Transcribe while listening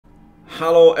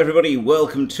Hello everybody,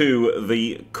 welcome to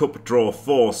the Cup Draw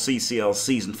for CCL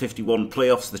Season 51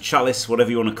 Playoffs, the Chalice, whatever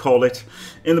you want to call it.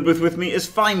 In the booth with me is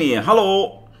Faemir.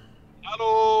 Hello!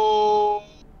 Hello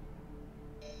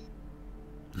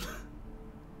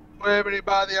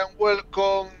everybody and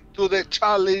welcome to the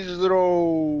Chalice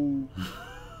Draw.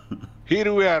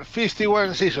 Here we are,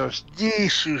 51 seasons.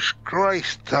 Jesus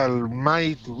Christ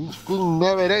almighty, this thing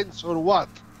never ends or what?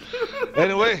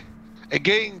 Anyway,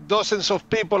 again, dozens of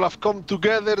people have come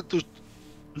together to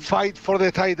fight for the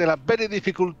title, a very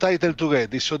difficult title to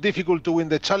get. It's so difficult to win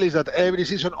the Chalice that every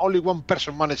season only one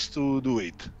person managed to do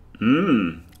it.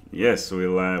 Yes,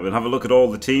 we'll have a look at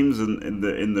all the teams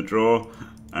in the draw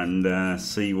and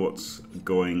see what's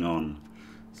going on.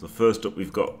 So first up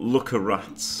we've got Looker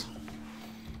Rats.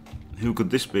 Who could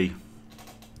this be?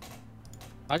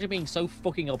 Imagine being so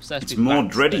fucking obsessed It's with more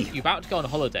rats dready. that you're about to go on a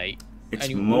holiday. It's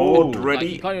and you, more like, ready.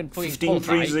 you can't even fucking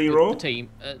qualify 15-3-0. with the team.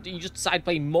 You just decide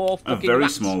playing more fucking A very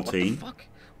rats. small What team. The fuck?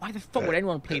 Why the fuck would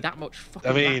anyone play that much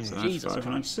fucking I mean, rats? Jesus Christ.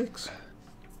 596.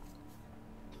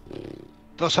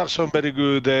 Those are some very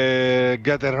good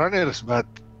getter runners, but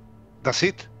that's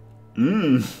it.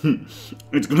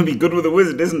 It's going to be good with a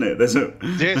wizard, isn't it? There's a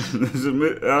Yes. there's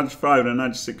an Edge 5 and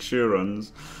an Edge 6 sure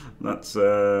runs.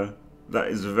 That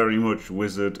is very much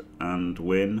wizard and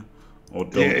win, or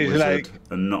don't wizard like,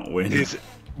 and not win. It's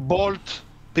bolt,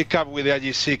 pick up with the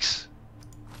IG6,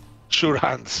 sure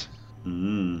hands.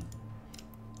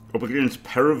 Up against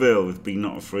Perivale with Be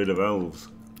Not Afraid of Elves,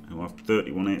 who have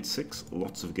 3186.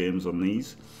 Lots of games on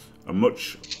these. A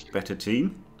much better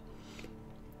team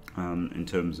in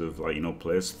terms of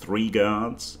players. 3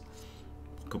 guards,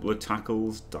 a couple of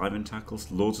tackles, diving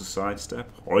tackles, loads of sidestep.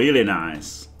 Really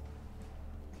nice.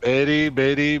 Very,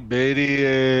 very,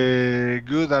 very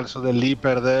good. Also the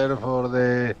leaper there for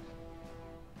the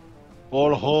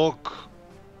ball hawk.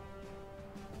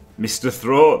 Mr.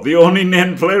 Throw. The only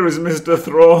named player is Mr.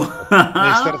 Throw.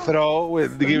 Mr. Throw,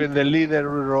 with giving the leader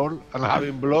role and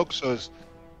having blocks, so it's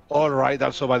all right.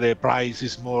 Also, but the price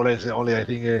is more or less only, I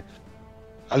think,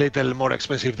 a little more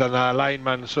expensive than a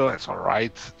lineman, so it's all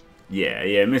right. Yeah,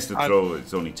 Mr. Throw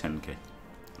is only 10k.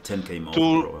 10k more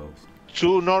Two- for Pro Elves.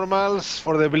 2 normals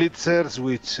for the blitzers,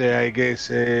 which I guess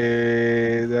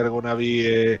they're gonna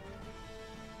be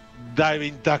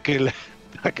diving tackle.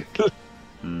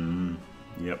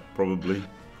 Yep, probably.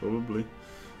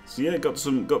 So yeah, got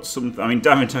some. I mean,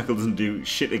 diving tackle doesn't do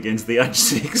shit against the Edge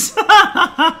 6. But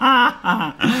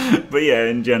yeah,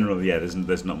 in general, yeah,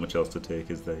 there's not much else to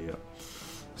take, is there? Yeah.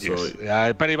 So, Yes.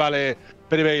 Yeah, Perivale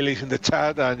is in the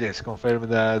chat, and yes, confirm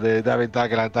the diving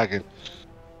tackle and tackle.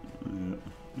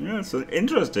 yeah, so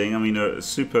interesting. I mean, a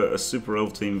super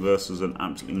elf team versus an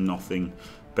absolutely nothing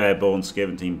bare bones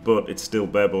Skaven team, but it's still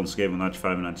bare bones Skaven. Edge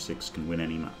 5 and Edge 6 can win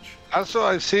any match. Also,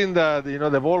 I've seen that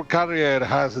the ball carrier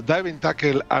has a diving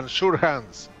tackle and sure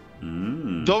hands.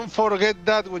 Don't forget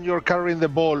that when you're carrying the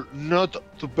ball, not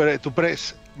to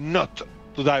press not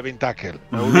to diving tackle.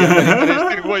 That would be a very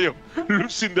interesting way of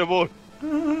losing the ball.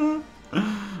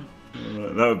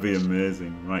 That would be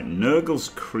amazing. Right, Nurgle's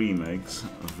Cream Eggs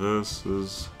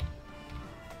versus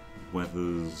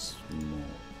Weathers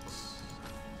Morgs.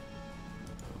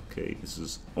 Okay, this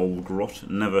is Olgrot.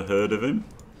 Never heard of him.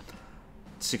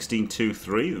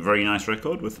 16-2-3, very nice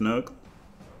record with Nurgle.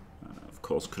 Of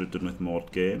course, could have done with more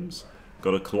games.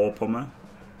 Got a Claw Pommer,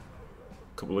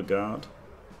 a couple of guard,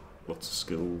 lots of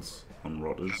skills on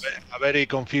Rodders. A very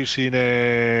confusing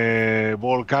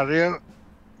ball carrier,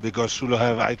 because Sulu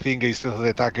have, I think, instead of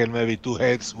the tackle, maybe 2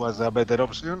 heads was a better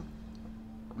option.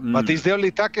 But it's the only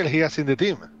tackle he has in the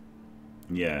team.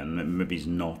 Yeah, and maybe he's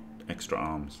not extra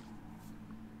arms.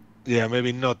 Yeah,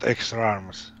 maybe not extra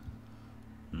arms.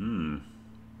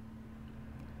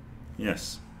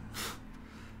 Yes.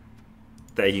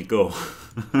 There you go.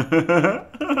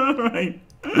 Right.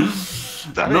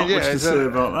 Not much to say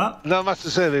about that. Not much to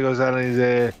say, because that is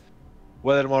a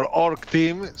Weathermore Orc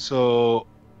team, so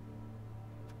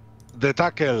the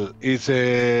tackle is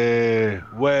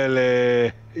well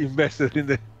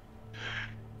invested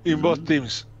in both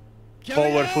teams.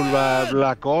 Powerful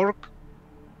Black Orc.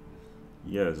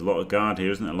 Yeah, there's a lot of guard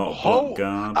here, isn't it? A lot of block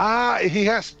guard. He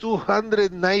has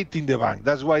 290 in the bank.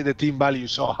 That's why the team value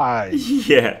is so high.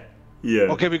 Yeah.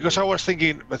 Okay, because I was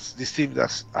thinking, but this team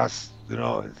has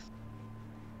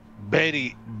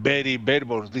very, very bare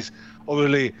bones. This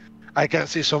obviously, I can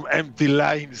see some empty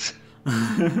lines.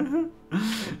 That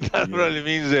probably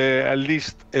means at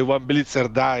least one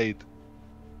blitzer died.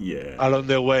 Yeah. Along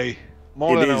the way,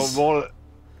 more It than is. very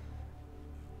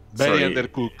Sorry.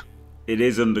 undercooked. It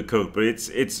is undercooked, but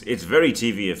it's very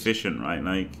TV efficient, right?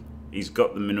 Like, he's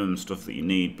got the minimum stuff that you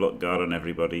need, block guard on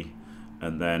everybody.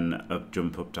 and then a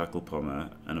jump up tackle pommer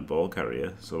and a ball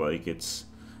carrier. So like it's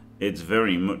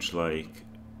very much like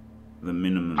the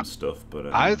minimum stuff.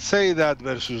 But I'd say that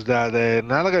versus that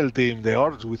Nalgal team, the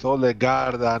Orcs with all the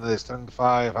guard and the strength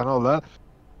 5 and all that,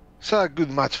 it's a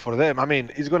good match for them. I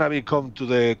mean, it's gonna come to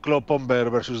the Claw Pomber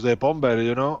versus the Pomber,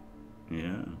 you know.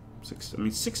 Yeah,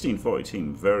 1640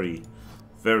 team, very,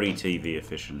 very TV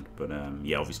efficient, but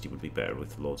yeah, obviously would be better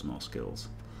with loads more skills.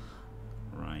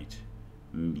 Right,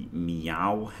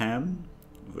 Meowhem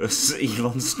versus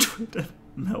Elon's Twitter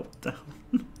meltdown.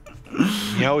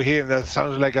 Meowhem, that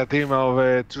sounds like a team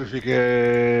of terrific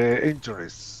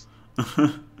interests.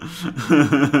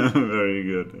 Very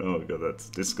good. Oh god, that's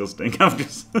disgusting. I've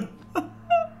just.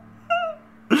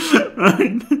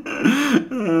 Right.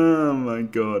 Oh my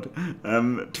god.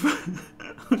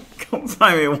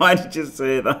 Faemir, why did you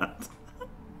say that?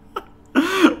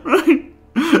 Right.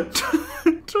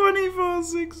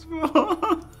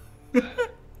 2464.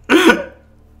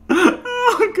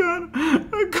 Oh god.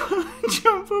 I can't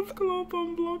jump up claw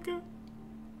bomb blocker.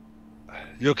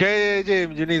 You okay,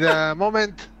 Jim? You need a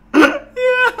moment? Yeah.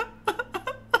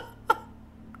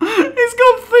 He's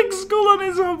got thick skull on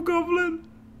his hobgoblin.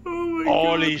 Oh my god.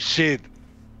 Holy shit.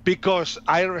 Because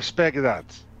I respect that.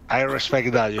 I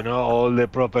respect that, you know, all the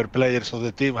proper players of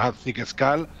the team have thick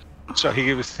skull. So he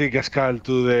gives thick skull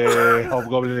to the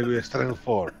hobgoblin with strength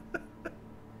 4.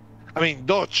 I mean,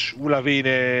 dodge would have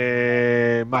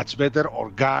been much better, or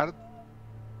guard,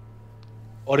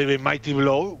 or even mighty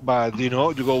blow. But you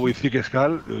know, you go with thick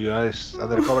skull. You know, it's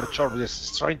undercover chorp.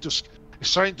 It's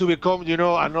trying to become, you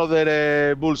know,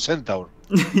 another bull centaur.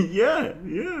 Yeah.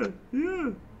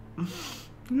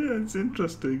 It's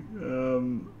interesting.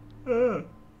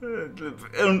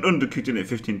 Undercooked in at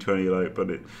 15-20, like, but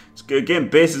it's again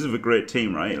basis of a great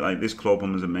team, right? Like this claw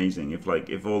bomb is amazing.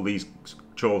 If all these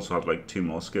trolls had like 2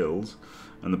 more skills,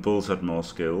 and the bulls had more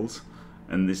skills,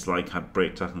 and this like had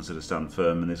break tackle instead of stand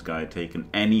firm, and this guy had taken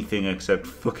anything except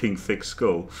fucking thick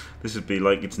skull, this would be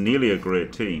like it's nearly a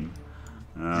great team.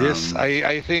 Yes,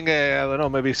 I think I don't know.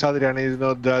 Maybe Sadrian is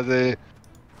not that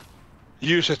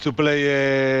used to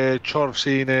play chorps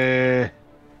in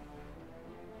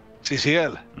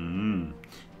CCL.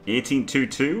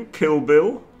 1822 Kill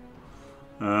Bill.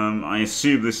 I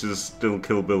assume this is still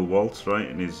Kill Bill Waltz, right?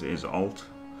 And his alt.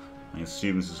 I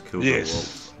assume this is Kill Bill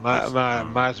Waltz.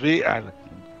 Yes, must be. And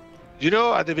you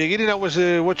know, at the beginning I was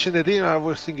watching the team. I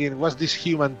was thinking, what's this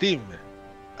human team?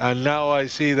 And now I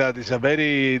see that it's a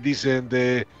very decent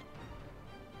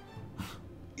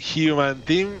human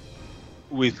team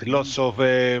with lots of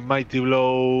mighty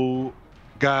blow,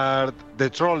 guard. The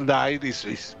troll died.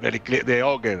 Is very clear. The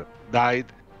ogre died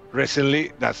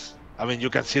recently. That's. I mean, you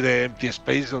can see the empty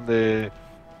space on the.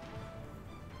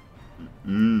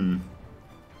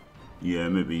 Yeah,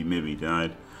 maybe he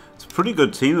died. It's a pretty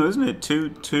good team, though, isn't it?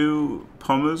 Two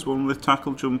pommers, one with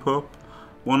tackle jump up,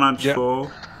 one edge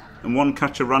 4, and one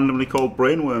catcher randomly called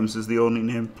Brainworms is the only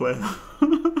named player.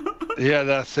 Yeah,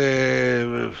 that's.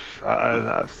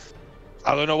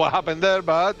 I don't know what happened there,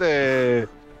 but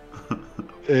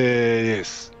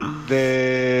yes,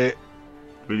 the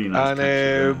really nice.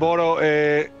 And Boro,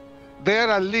 there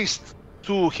are at least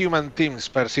 2 human teams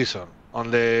per season on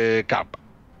the cup.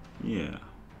 Yeah.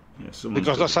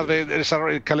 Because those are there's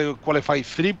already qualified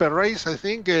 3 per race, I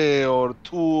think, or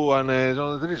 2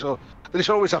 and 3. So there's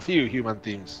always a few human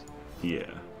teams. Yeah.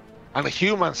 And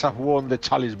humans have won the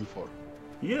challenge before.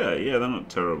 Yeah, they're not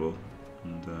terrible.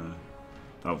 And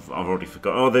I've already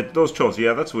forgot. Oh, those chores.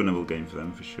 Yeah, that's a winnable game for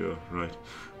them for sure. Right.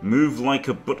 Move like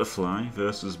a butterfly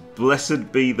versus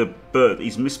Blessed be the Bird.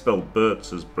 He's misspelled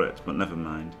Bert's as Brett, but never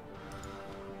mind.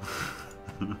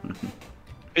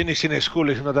 Finishing a school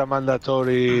is not a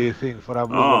mandatory thing for a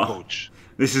football coach.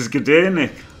 This is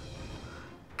Gdanik.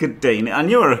 Gdanik. I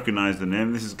knew I recognised the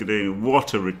name. This is Gdanik.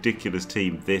 What a ridiculous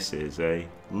team this is, eh?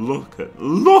 Look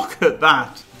at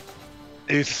that.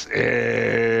 It's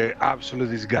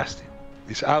absolutely disgusting.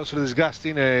 It's absolutely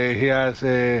disgusting. He has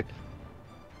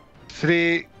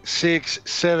 3, 6,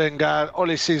 7 guard,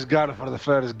 only 6 guard for the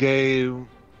first game.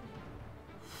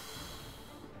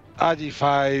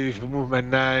 AG5, movement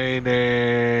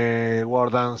 9, war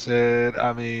dancer.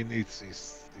 I mean, it's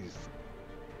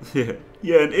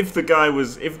yeah. And if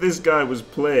this guy was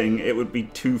playing, it would be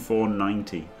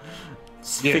 2-4-90.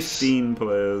 15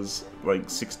 players, like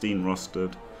 16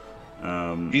 rostered.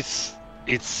 It's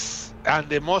and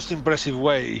the most impressive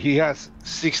way, he has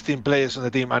 16 players on the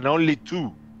team and only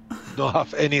 2 don't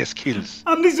have any skills.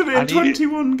 And he's only in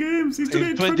 21 games. He's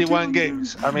in 21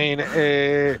 games. I mean,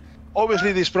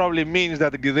 obviously this probably means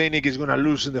that Gdanik is going to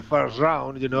lose in the first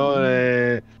round, you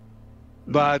know.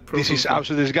 But this is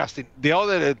absolutely disgusting. The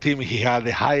other team he had,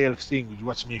 the high elf team, which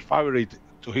was my favorite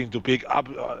to him to pick up,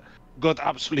 got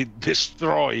absolutely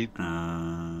destroyed.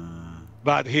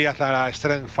 But he had a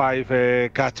strength 5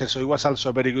 catcher, so it was also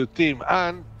a very good team.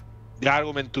 And the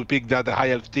argument to pick that the high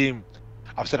elf team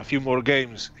after a few more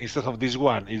games instead of this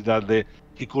one is that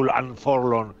he could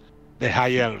unfurlong the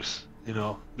high elves,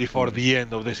 before the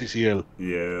end of the CCL.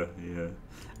 Yeah.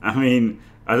 I mean,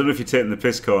 I don't know if you're taking the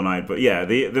piss, Cornite, but yeah,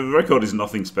 the record is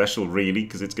nothing special really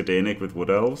because it's Gdanik with Wood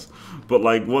Elves. But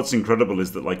like, what's incredible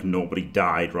is that like nobody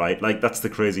died, right? Like that's the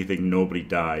crazy thing, nobody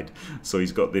died. So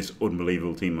he's got this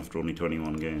unbelievable team after only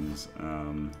 21 games.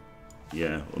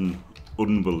 Yeah,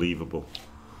 unbelievable.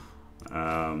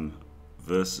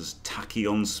 Versus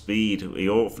Tachyon Speed. He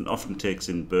often takes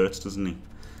in Berts, doesn't he?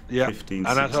 Yeah.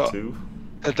 15-6-2.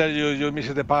 I tell you, you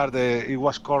missed the part. It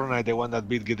was Cornite, the one that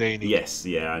beat Gdanik. Yes,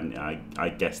 yeah, I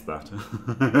guessed that.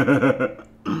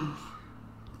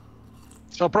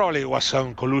 So probably it was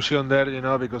some collusion there,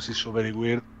 because it's so very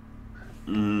weird.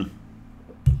 It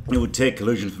would take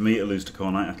collusion for me to lose to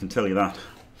Cornite, I can tell you that.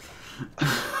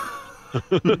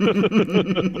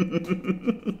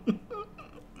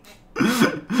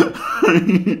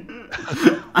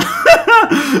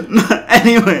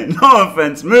 Anyway, no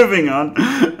offense, moving on.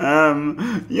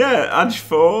 Yeah, Edge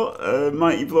 4,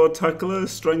 Mighty Blow Tackler,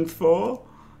 Strength 4,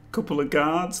 couple of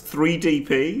guards, 3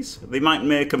 DPs. They might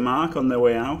make a mark on their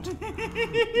way out.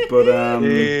 But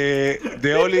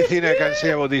the only thing I can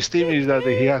say about this team is that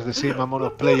he has the same amount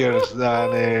of players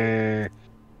than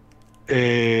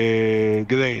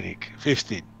Gdanik,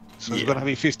 15. So it's gonna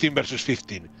be 15 versus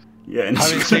 15. Yeah.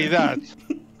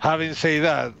 Having said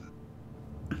that,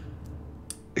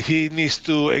 he needs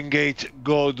to engage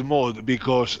God mode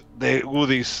because the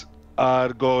goodies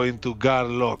are going to guard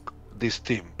lock this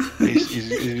team.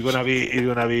 It's gonna be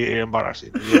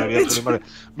embarrassing. It's gonna be absolutely embarrassing.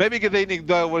 Maybe Gdanik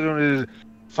was one of his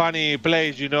funny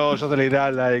plays, something like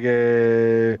that, like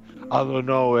I don't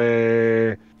know,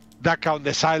 duck on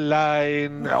the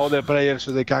sideline, all the players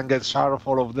so they can get sharp,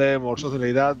 all of them, or something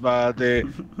like that. But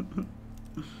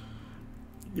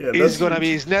yeah, it's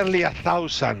nearly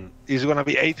 1,000. It's gonna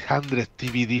be 800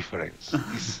 TV difference.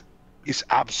 It's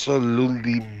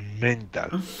absolutely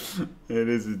mental. It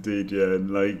is indeed, yeah. And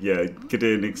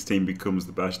Gdanik's team becomes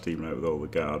the Bash team, right, with all the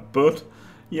guard. But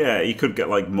yeah, he could get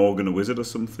like Morgan a Wizard or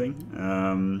something,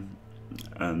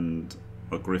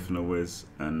 or Griffin a Wiz,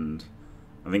 and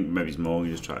I think maybe Morgan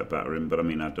just try to batter him. But I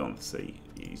mean, I don't see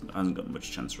he hasn't got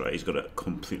much chance, right? He's got to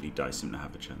completely dice him to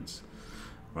have a chance.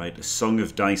 Right, A Song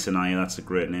of Dice and I, that's a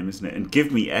great name, isn't it? And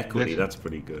Give Me Equity, that's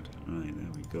pretty good. Right,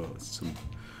 there we go. Some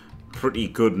pretty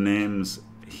good names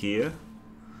here.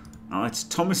 Oh, it's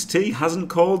Thomas T. Hasn't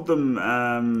called them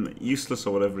useless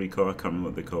or whatever he called. I can't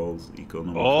remember what they called.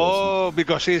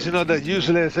 Because he's not that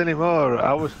useless anymore.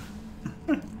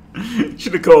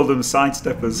 Should have called them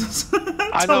sidesteppers.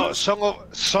 I know, Song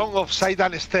of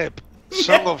Satan Step.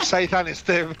 Song of Satan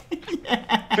Step.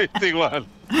 51.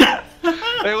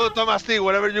 There you go, Thomas T.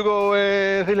 Wherever you go,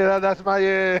 that's my.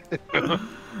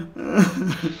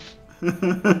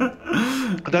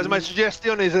 That's my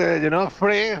suggestion. Is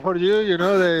free for you.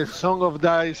 The Song of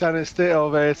Dice and Step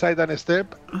of Satan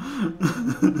Step.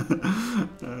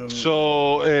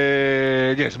 So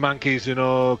yes, monkeys.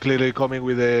 Clearly coming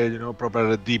with a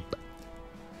proper deep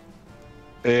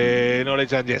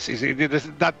knowledge, and yes,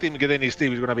 that team Gdanik's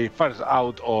team is going to be first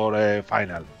out or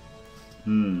final.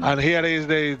 And here is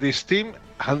this team,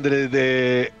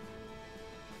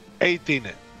 118,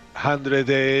 100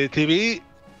 TV,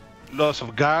 loss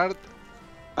of guard,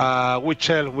 Witch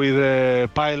Elf with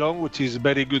Pylon, which is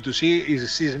very good to see,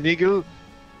 is Nigel,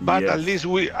 but yes. At least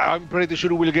I'm pretty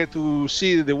sure we'll get to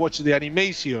watch the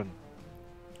animation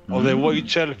of the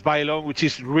Witch Elf Pylon, which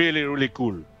is really, really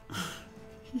cool.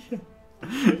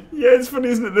 Yeah, it's funny,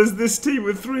 isn't it? There's this team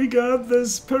with 3 guard,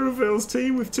 there's Perivale's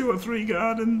team with 2 or 3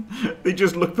 guard, and they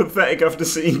just look pathetic after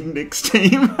seeing Nick's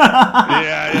team.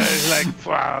 Yeah, it's like,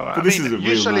 wow. But this is a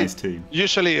real nice team.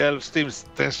 Usually Elves teams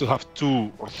tends to have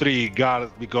 2 or 3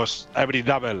 guard because every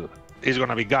double is going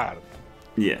to be guard.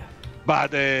 Yeah.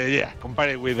 But yeah,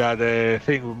 compared with that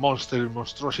thing,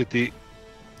 monstrosity.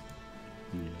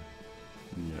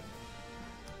 Yeah.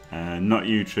 Not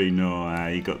you, Tree, no.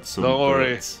 You got some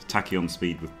Berts. Tachyon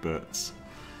Speed with Berts.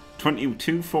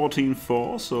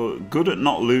 22-14-4, so good at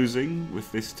not losing with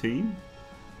this team.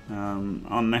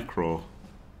 On Necro.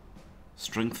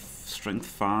 Strength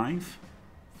 5.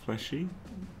 Fleshy.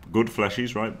 Good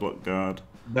fleshies, right? Block guard.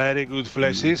 Very good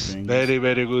fleshies. Very,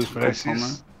 very good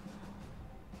fleshies.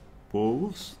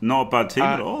 Wolves. Not a bad team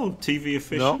at all. TV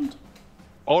efficient.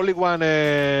 Only one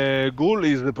ghoul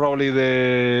is probably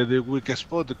the weakest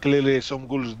spot. Clearly, some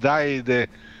ghouls died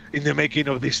in the making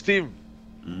of this team.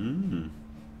 Mm.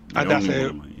 And that's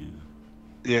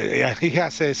yeah, he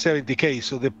has a 70k.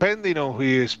 So depending on who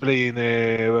he is playing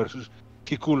versus,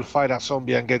 he could fight a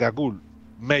zombie and get a ghoul,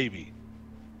 maybe.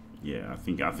 Yeah, I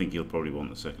think he'll probably want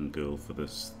the second ghoul for the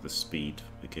speed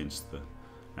against the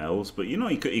elves. But you know,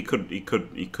 he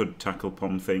could tackle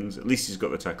pom things. At least he's got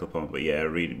the tackle pom. But yeah,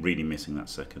 really missing that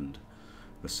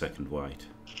the second white.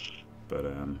 But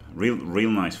real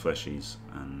nice fleshies,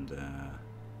 and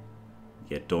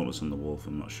yeah, Dauntless and the Wolf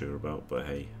I'm not sure about, but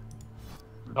hey.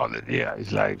 Yeah,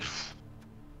 it's like.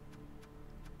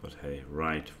 But hey,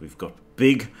 right, we've got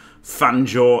Big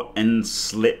Fanjaw and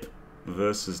Slip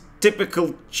versus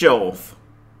Typical Chorf.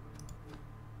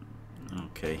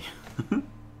 Okay.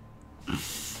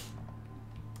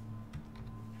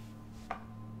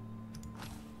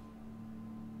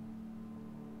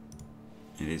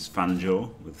 It is Fanjaw,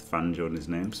 with Fanjaw in his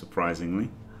name, surprisingly.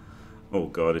 Oh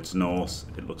god, it's Norse.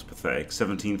 It looks pathetic.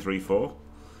 1734.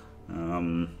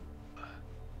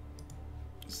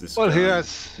 Is this Well, guy? he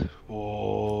has.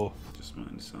 Oh. Just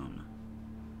minus armor.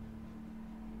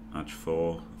 Match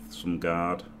 4. Some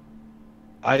guard.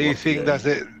 I Block think Yeti. that's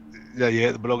the.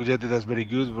 Yeah, the Block Yeti, that's very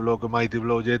good. Block Mighty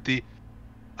Blow Yeti.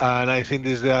 And I think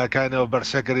this kind of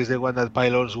Berserker is the one that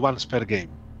pylons once per game.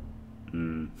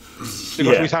 Mm.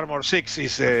 Because with Armor 6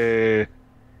 is.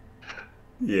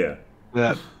 Yeah.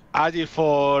 Agi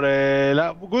for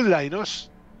good Linus.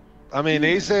 I mean,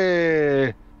 he's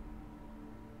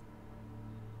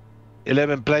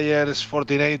 11 players,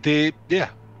 1480. Yeah.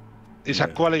 It's a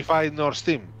qualified Norse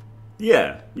team.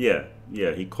 Yeah.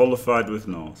 He qualified with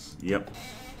Norse. Yep.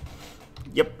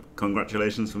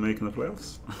 Congratulations for making the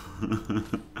playoffs.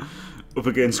 Up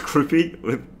against Crippy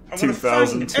with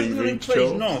 2000 TV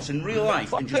plays Norse in real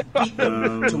life and just beat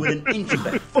them to within an inch of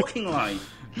their fucking life.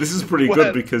 This is pretty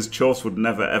good because Chorfs would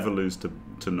never ever lose to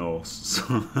Norse.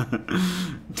 So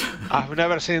I've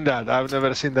never seen that. I've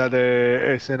never seen that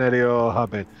scenario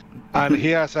happen. And he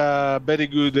has a very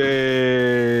good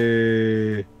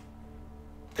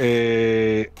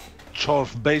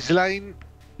Chorf baseline,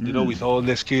 you know, with all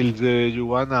the skills you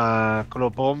want. Claw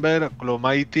Bomber, Claw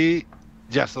Mighty,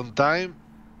 just on time.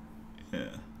 yeah.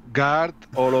 Guard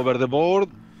all over the board.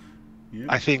 Yeah.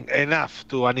 I think enough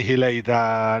to annihilate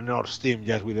a Norse team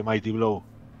just with a Mighty Blow.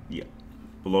 Yeah.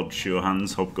 Blood Sure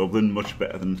Hands Hobgoblin, much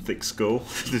better than Thick Skull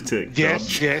to take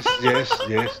dodge. Yes,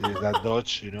 that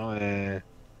dodge, you know.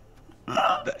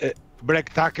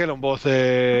 Break tackle on both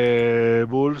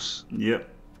bulls. Yep.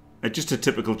 It's just a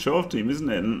typical Chorf team, isn't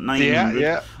it? 900.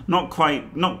 Yeah. Not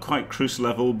quite Cruise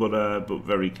level, but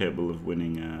very capable of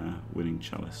winning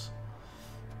Chalice.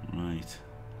 Right.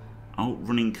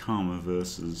 Outrunning Karma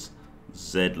versus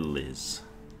Zedliz.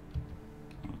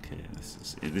 Okay,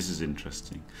 this is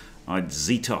interesting. Alright,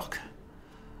 Zetok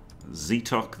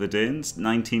the Danes,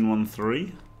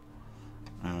 1913.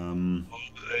 There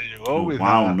you go. With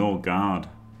wow, no guard.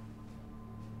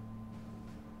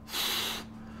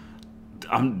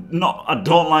 I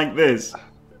don't like this.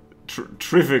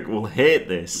 Trivik will hate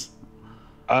this.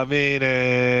 I mean,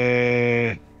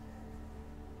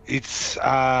 it's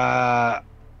a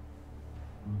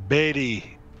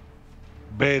very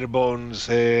bare bones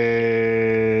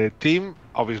team.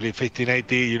 Obviously,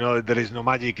 1580, you know, there is no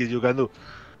magic you can do.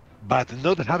 But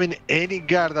not having any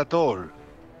guard at all.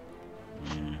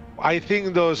 I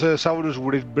think those Saurus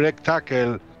with break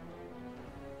tackle,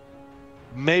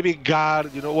 maybe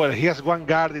guard, you know, well, he has one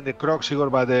guard in the Croxigor,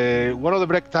 but one of the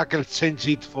break tackles changed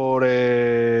it for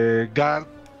guard.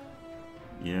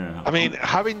 Yeah. I mean,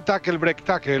 having tackle, break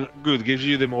tackle, good, gives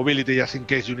you the mobility just in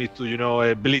case you need to, you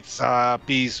know, blitz a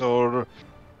piece or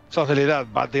something like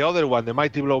that. But the other one, the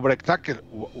Mighty Blow break tackle,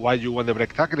 why you want the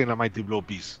break tackle in a Mighty Blow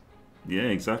piece? Yeah,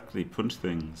 exactly. Punch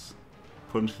things.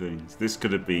 This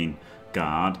could have been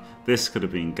guard. This could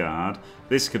have been guard.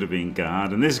 This could have been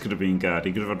guard. And this could have been guard.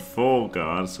 He could have had 4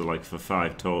 guards, so like for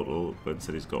 5 total, but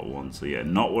instead he's got 1. So yeah,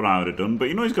 not what I would have done. But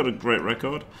you know, he's got a great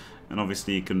record. And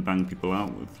obviously he can bang people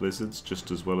out with lizards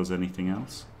just as well as anything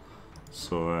else.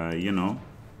 So, you know,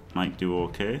 might do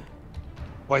okay.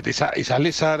 Wait, it's a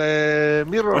lizard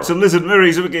mirror? Oh, it's a lizard mirror.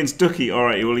 He's up against Ducky.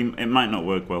 Alright, well, it might not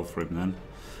work well for him then.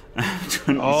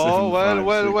 Oh,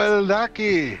 well,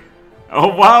 Ducky.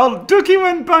 Oh, wow, Ducky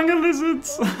went banger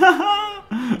lizards.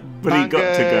 But he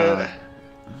got to go.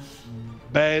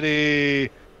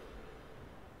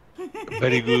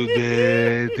 Very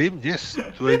good team, yes.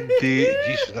 20.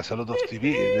 Jesus, that's a lot of TV.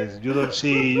 You usually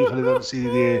don't see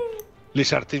the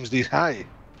lizard teams this high.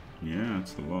 Yeah,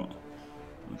 it's a lot.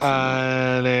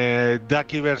 And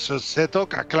Ducky versus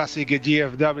Setok, a classic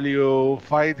GFW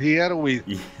fight here with,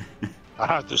 Yeah. I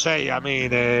have to say, I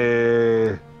mean,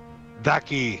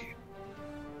 Ducky,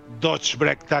 Dodge,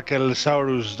 Break, Tackle,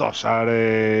 Saurus, those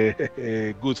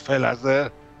are good fellas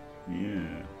there.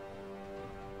 Yeah.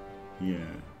 Yeah.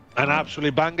 An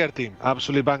absolute banger team,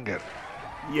 absolute banger.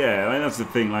 Yeah, I mean, that's the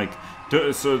thing. Like,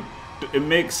 so it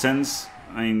makes sense.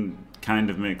 I mean, kind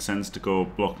of makes sense to go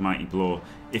block Mighty Blow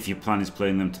if your plan is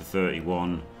playing them to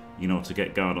 31. You know, to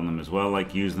get guard on them as well.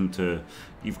 Like, use them to.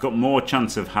 You've got more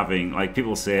chance of having. Like,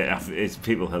 people say,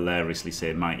 people hilariously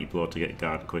say Mighty Blow to get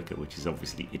guard quicker, which is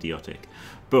obviously idiotic.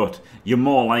 But you're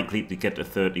more likely to get to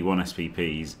 31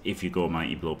 SPPs if you go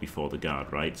Mighty Blow before the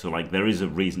guard, right? So, like, there is a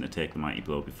reason to take the Mighty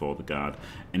Blow before the guard,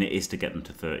 and it is to get them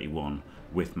to 31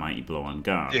 with Mighty Blow and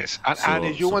guard. Yes, and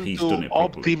if you want to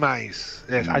optimize,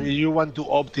 and you want to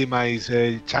optimize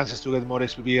chances to get more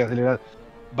SPP, like that,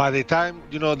 by the time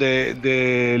you know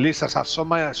the lizards have so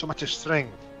much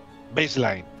strength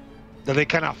baseline that they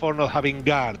can afford not having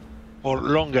guard for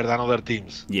longer than other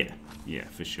teams. Yeah,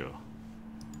 for sure.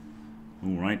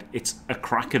 All right, it's a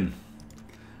Kraken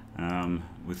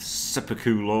with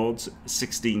Seppuku Lords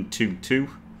 16/2/2,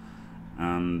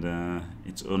 and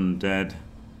it's undead.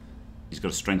 He's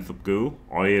got a strength up ghoul,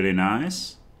 really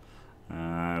nice.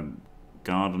 Guard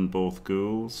on both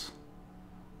ghouls.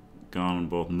 Guard on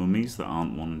both mummies that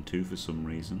aren't 1 and 2 for some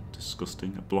reason.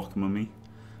 Disgusting. A block mummy.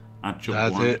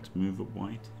 Adjunct white, move up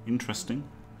white. Interesting.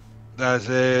 That's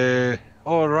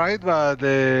alright, but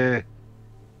I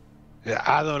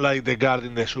don't like the guard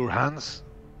in the sure hands.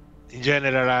 In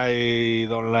general, I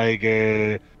don't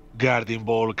like guarding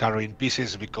ball carrying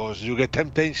pieces because you get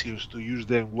temptations to use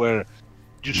them where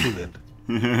you shouldn't.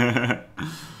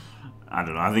 I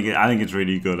don't know. I think it's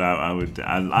really good.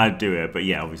 I'd do it, but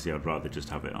yeah, obviously I'd rather just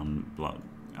have it on block.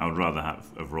 I would rather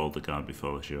have rolled the guard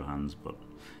before the show hands, but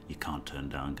you can't turn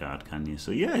down guard, can you?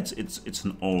 So yeah, it's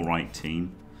an all right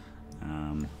team.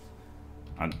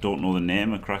 I don't know the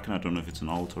name of Kraken. I don't know if it's an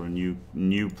alt or a new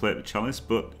player to Chalice,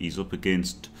 but he's up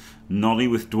against Nolly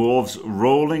with dwarves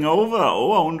rolling over.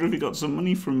 Oh, I wonder if he got some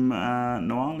money from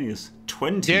Noalius.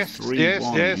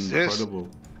 23-1. Yes. Incredible.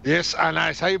 Yes, and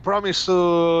as I promised to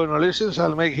Nolisius,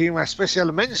 I'll make him a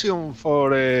special mention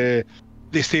for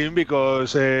this team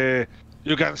because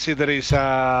you can see there is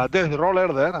a death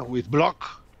roller there with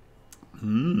block.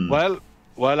 Well,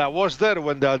 I was there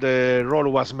when that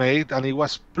roll was made, and it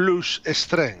was plus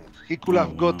strength. He could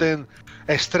have gotten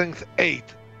a strength 8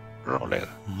 roller.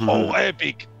 How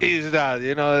epic is that?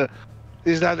 You know,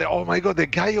 is that oh my god, the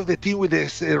guy of the team with the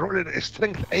roller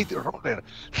strength 8 roller,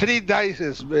 3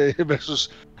 dice versus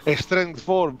a strength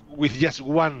 4 with just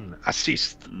 1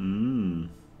 assist. And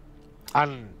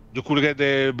you could get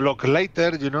the block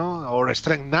later, you know, or a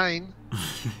strength 9,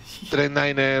 strength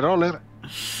 9 roller.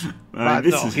 But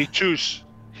no, he choose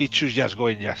just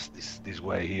going this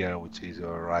way here, which is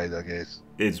alright, I guess.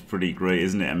 It's pretty great,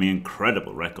 isn't it? I mean,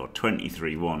 incredible record.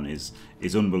 23-1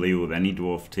 is unbelievable with any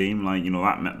dwarf team. Like, you know,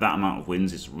 that amount of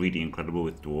wins is really incredible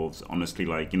with dwarves. Honestly,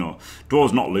 like, you know,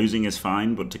 dwarves not losing is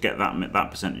fine, but to get that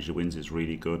percentage of wins is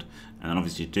really good. And then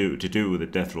obviously to do it with a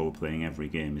death roll playing every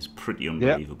game is pretty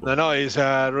unbelievable. Yeah. No, it's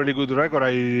a really good record.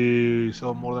 I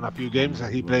saw more than a few games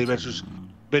that he played versus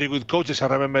very good coaches. I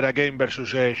remember a game versus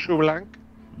Shublank.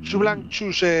 Shublank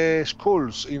choose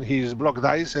skulls in his block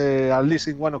dice, at least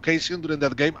in one occasion during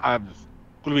that game.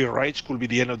 Could be rage, could be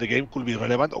the end of the game, could be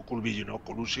relevant, or could be, you know,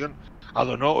 collusion. I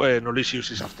don't know.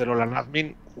 Nolisius is after all an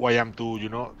admin. Who I am to, you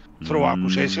know, throw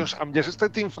accusations. I'm just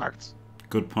stating facts.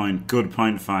 Good point,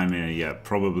 Faemir. Yeah,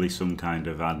 probably some kind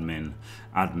of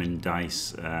admin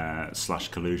dice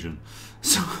 / collusion.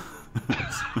 So,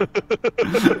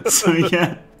 so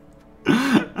yeah.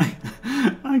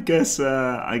 I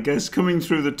guess coming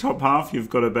through the top half, you've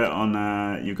got a bet on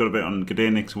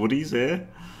Gdanik's Woodies here.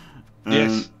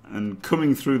 Yes. And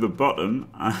coming through the bottom,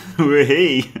 I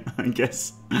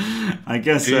guess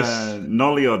yes.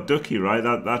 Nolly or Ducky, right?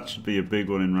 That should be a big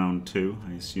one in round 2.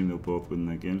 I assume they'll both win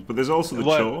their games. But there's also the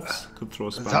Chorfs. Could throw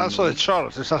a span. It's also the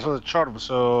Chorfs.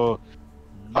 So,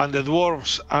 and the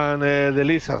dwarves and the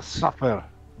lizards suffer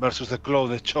versus the claw,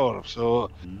 the Chorfs.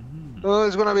 So.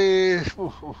 It's gonna be.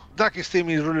 Ducky's team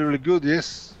is really good,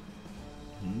 yes.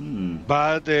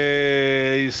 But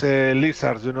it's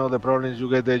lizards, you know. The problem is you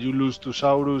lose to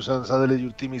Saurus, and suddenly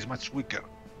your team is much weaker.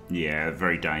 Yeah,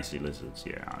 very dicey lizards.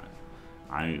 Yeah,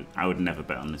 I would never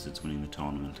bet on lizards winning the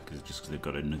tournament because they've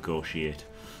got to negotiate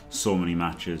so many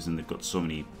matches and they've got so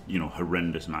many, you know,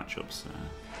 horrendous matchups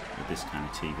with this kind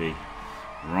of TV.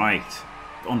 Right,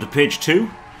 on to page 2.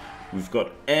 We've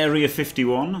got Area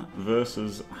 51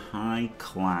 versus High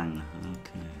Clang.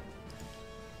 Okay.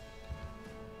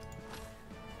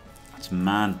 It's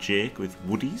Mad Jake with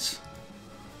Woodies.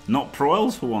 Not Pro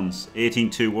Elves for once.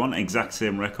 18-2-1, exact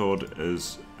same record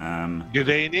as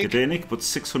Gdanik, but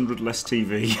 600 less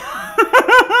TV.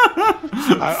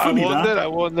 I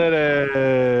wonder.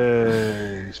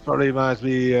 It probably must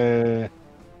be,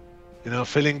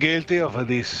 feeling guilty of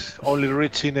this. Only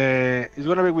reaching. It's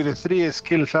gonna be with the 3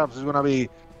 skill subs. It's gonna be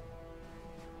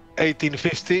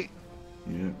 1850.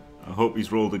 Yeah. I hope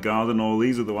he's rolled a guard on all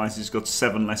these. Otherwise, he's got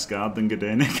 7 less guard than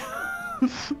Gdanik.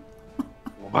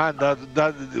 Man, that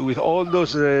with all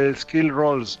those skill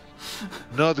rolls,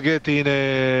 not getting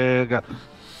and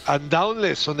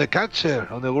downless on the catcher,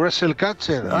 on the wrestle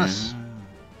catcher.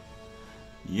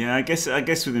 Yeah, I guess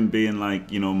with him being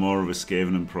like more of a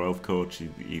Skaven and Pro Elf coach,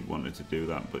 he wanted to do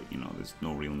that, but there's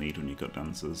no real need when you've got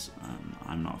dancers.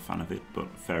 I'm not a fan of it, but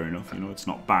fair enough. It's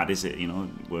not bad, is it? It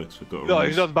works for gut. No,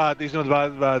 it's not bad. It's not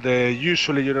bad, but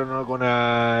usually you're not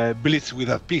gonna blitz with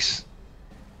that piece.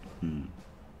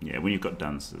 Yeah, when you've got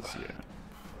dancers,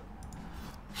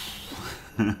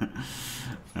 yeah.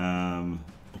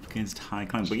 Up against High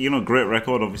Climb. But, great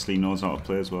record, obviously knows how to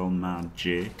play as well. Mad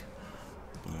Jake.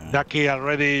 Ducky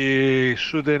already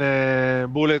shooting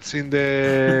bullets in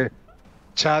the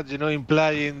chat,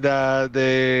 implying that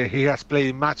he has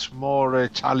played much more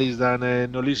Chalice than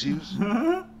Nolisius.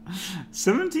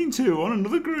 17-2-1,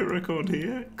 another great record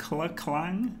here.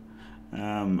 Clang.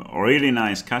 Really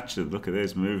nice catcher. Look at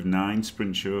this. Move 9,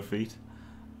 sprint sure feet.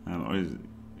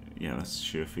 Yeah, that's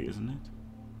sure feet, isn't it?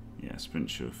 Yeah, sprint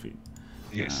sure feet.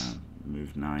 Yes.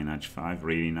 Move 9, edge 5.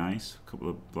 Really nice. A couple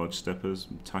of blood steppers.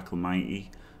 Tackle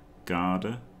mighty.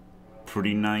 Garda.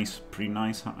 Pretty nice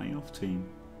high elf team.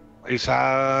 It's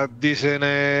a decent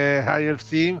high elf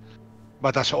team,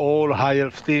 but as all high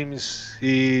elf teams,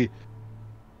 he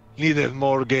needed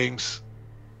more games.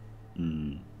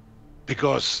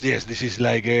 Because, yes, this is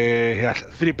like he has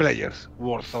 3 players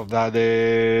worth of that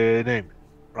name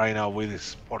right now with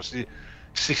his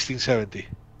 1670.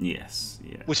 Yes,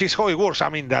 yeah. Which is how it works. I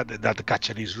mean, that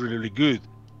catcher is really, really good,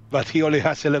 but he only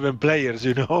has 11 players,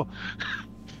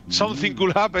 Something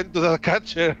could happen to that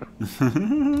catcher.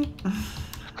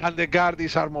 And the guard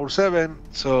is armor 7,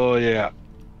 so yeah.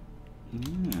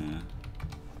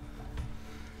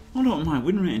 I don't mind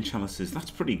win rate in chalices.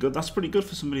 That's pretty good. That's pretty good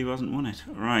for somebody who hasn't won it.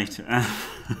 Right.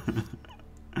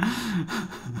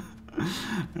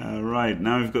 Right,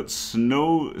 now we've got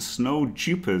snow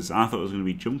dupers. I thought it was going to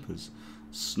be jumpers.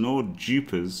 Snow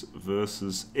dupers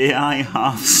versus AI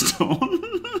Hearthstone.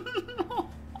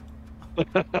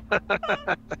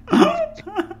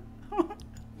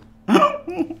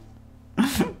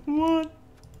 What?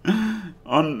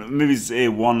 Maybe it's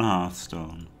A1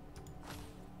 Hearthstone.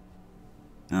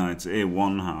 No, it's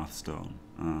A1 Hearthstone.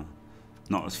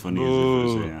 Not as funny as if it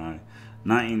was AI.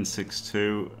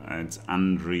 1962, it's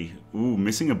Andri. Ooh,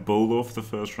 missing a bull though for the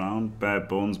first round. Bare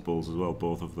Bones Bulls as well,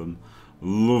 both of them.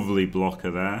 Lovely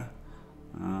blocker there.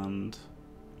 And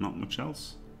not much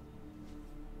else.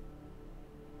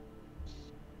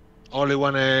 Only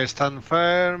one stand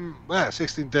firm. Well,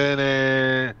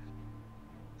 1610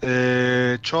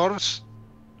 chores.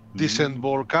 Decent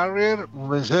ball carrier.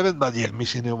 Movement 7, but yeah,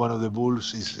 missing one of the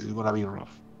bulls is gonna be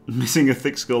rough. Missing a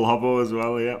thick skull hobo as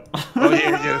well, yeah. Oh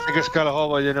yeah, thick skull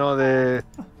hobo, the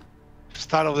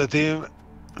star of the team.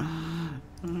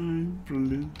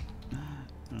 Brilliant.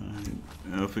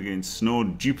 Up against Snow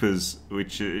Dupers,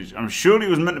 which I'm sure it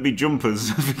was meant to be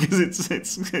jumpers because it's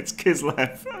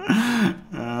Kislev.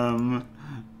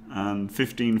 And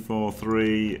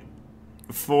 15-4-3,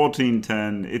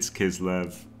 14-10, it's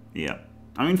Kislev. Yeah.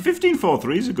 I mean,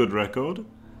 15-4-3 is a good record.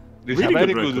 It's really a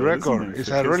very good record. It's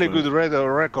a really good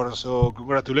record. So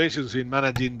congratulations in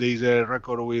managing this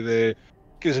record with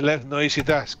Kislev. No easy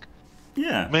task.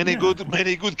 Yeah. Many good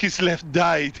Kislev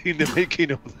died in the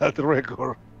making of that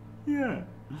record. Yeah.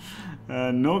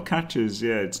 No catches.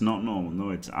 Yeah, it's not normal.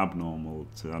 No, it's abnormal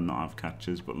to not have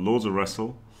catches. But loads of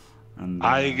wrestle. And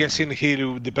I guess in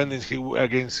here, depending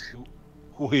against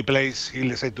who he plays, he'll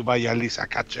decide to buy at least a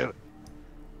catcher.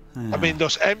 Yeah. I mean,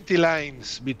 those empty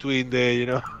lines between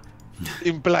the,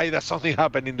 imply that something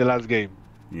happened in the last game.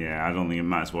 Yeah, I don't think it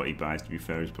matters what he buys, to be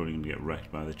fair. He's probably going to get wrecked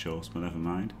by the Chorse, but never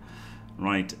mind.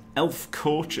 Right, Elf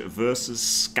Coach versus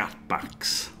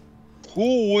Scatbacks.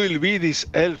 Who will be this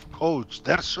Elf Coach?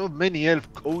 There's so many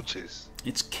Elf Coaches.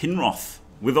 It's Kinroth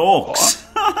with Orcs.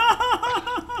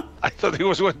 Oh. I thought it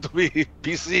was going to be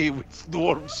PC with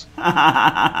Dwarves.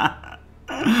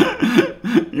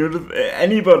 You would have,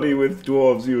 anybody with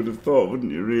dwarves you would have thought,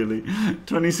 wouldn't you, really?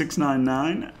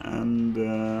 2699 and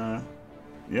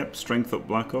yep, strength up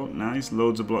Black Orc, nice.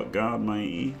 Loads of block guard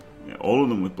mighty. Yeah, all of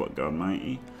them with block guard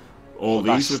mighty. all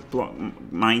these with block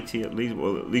mighty at least.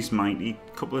 Well, at least mighty.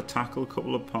 Couple of tackle,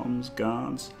 couple of palms,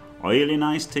 guards. Really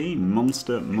nice team.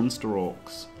 Monster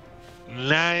Orcs.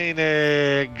 9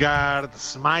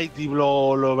 guards, mighty blow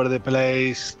all over the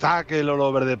place, tackle all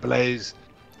over the place.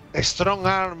 A strong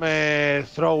arm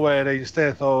thrower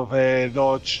instead of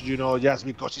dodge, you know, just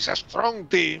because it's a strong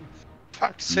team.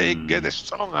 Fuck's sake, get a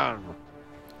strong arm.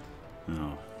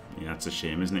 Oh, yeah, it's a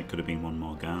shame, isn't it? Could have been one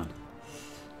more guard.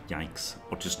 Yikes.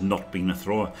 Or just not been a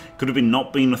thrower. Could have been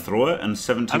not being a thrower and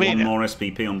 71 more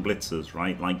SPP on blitzers,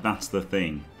 right? Like, that's the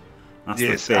thing. That's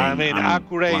the thing. I mean,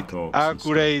 accurate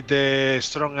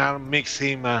strong arm makes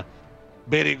him a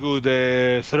very good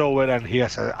thrower, and he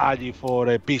has an eye for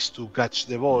a piece to catch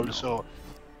the ball. So,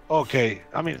 okay.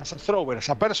 I mean, as a thrower, as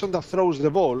a person that throws the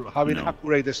ball, having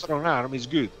accurate strong arm is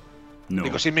good. No.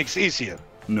 Because it makes it easier.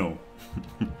 No.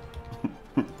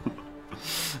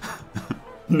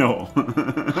 No.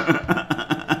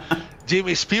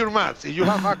 Jimmy, it's pure maths. If you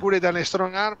have accurate and a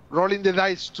strong arm, rolling the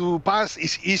dice to pass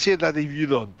is easier than if you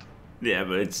don't. Yeah,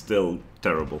 but it's still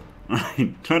terrible.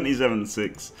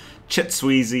 27-6. Chet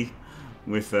Sweezy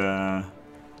with Underwhelm,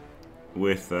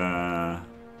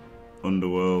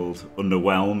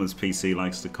 as PC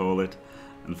likes to call it.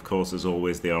 And of course, as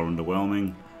always, they are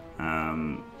underwhelming.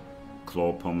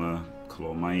 Claw Pommer,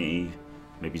 Claw Mighty,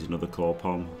 maybe it's another Claw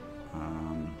Pom.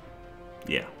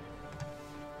 Yeah.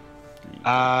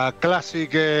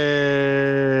 Classic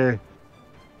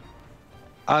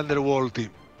Underworld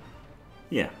team.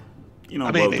 Yeah. You know,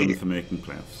 I mean, well done for making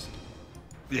playoffs.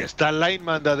 Yes, that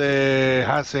lineman that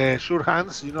has sure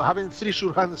hands, you know, having 3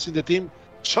 sure hands in the team,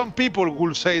 some people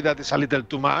will say that it's a little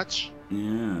too much.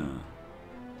 Yeah.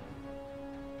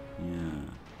 Yeah.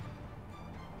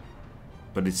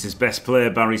 But it's his best player,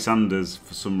 Barry Sanders.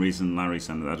 For some reason, Larry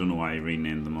Sanders. I don't know why he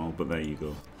renamed them all, but there you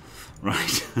go.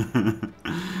 Right.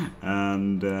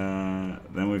 And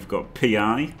then we've got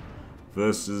PI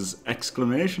versus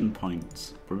exclamation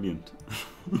points. Brilliant.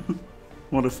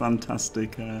 What a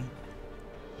fantastic... And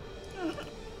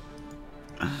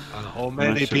how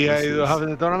many PI do you have in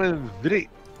the tournament? 3.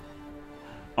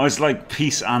 Oh, it's like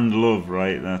peace and love,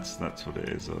 right? That's what it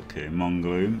is. Okay,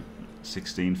 Mongloom,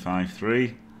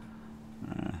 16-5-3.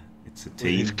 It's a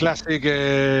team. It's classic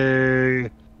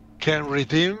Kenry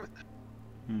team.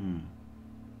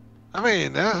 I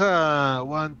mean, that's a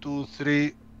 1, 2,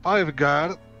 3, 5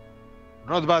 guard.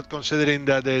 Not bad considering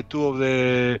that the 2 of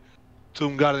the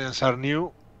Tomb Guardians are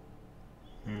new.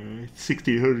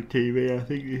 1600 TV, I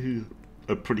think this is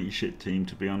a pretty shit team,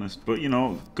 to be honest. But, you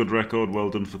know, good record, well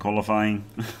done for qualifying.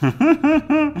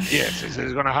 Yes, it's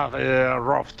going to have a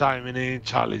rough time in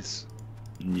Chalice.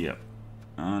 Yep.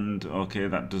 And, okay,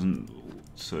 that doesn't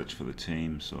search for the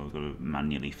team, so I've got to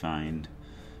manually find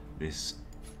this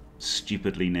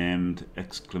stupidly named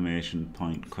exclamation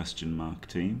point question mark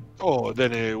team. Oh,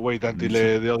 then wait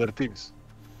until the other teams.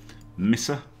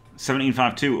 Missa.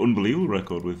 17-5-2, unbelievable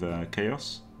record with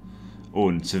Chaos. Oh,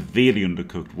 and severely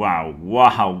undercooked. Wow,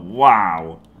 wow,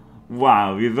 wow.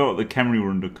 Wow, you thought the Khemri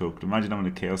were undercooked. Imagine having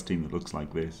a Chaos team that looks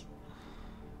like this.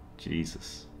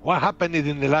 Jesus. What happened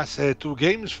in the last 2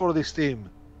 games for this team?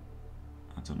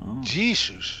 I don't know.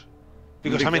 Jesus.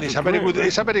 Because, I mean, it's a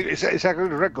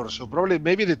good record. So probably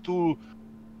maybe the 2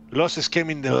 losses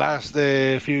came in the last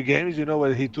few games, you know,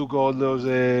 when he took all those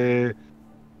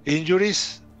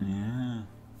injuries. Yeah.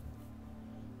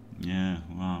 Yeah,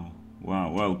 wow.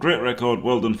 Wow, well, great record.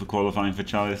 Well done for qualifying for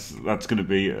Chalice. That's going to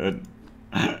be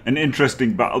an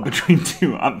interesting battle between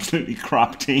 2 absolutely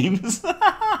crap teams.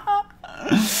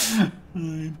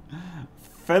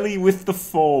 Felly with the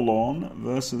Forlorn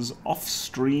versus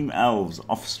Offstream Elves.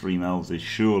 Offstream Elves is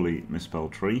surely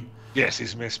Misspelled Tree. Yes,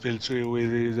 it's Misspelled Tree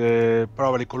with his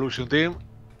probably Collusion team.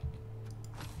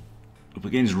 Up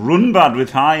against Runbad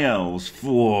with High Elves.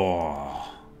 Whoa.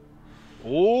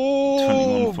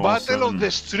 Oh, battle of the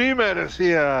streamers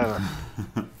here.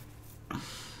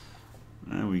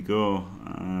 There we go.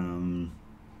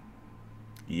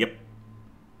 Yep.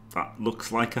 That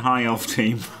looks like a high elf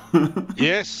team.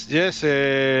 Yes,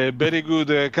 very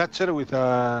good catcher with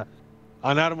an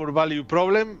armor value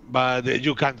problem, but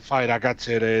you can't fight a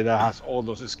catcher that has all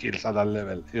those skills at that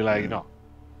level. You're like, no.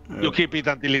 You keep it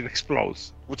until it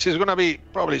explodes, which is going to be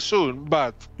probably soon,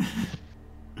 but...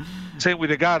 Same with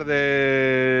the guard,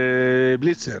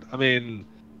 Blitzer. I mean,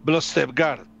 Bloodstep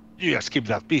guard. You just keep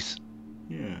that piece.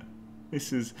 Yeah,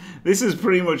 this is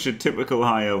pretty much a typical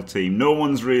high elf team.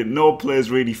 No players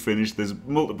really finished. There's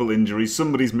multiple injuries.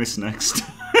 Somebody's missed next.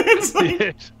 It's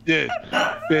like... yes.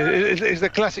 It's the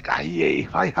classic.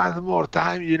 If I had more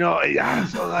time, you know. Yeah,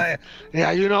 so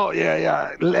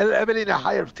leveling a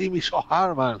higher team is so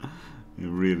hard, man. It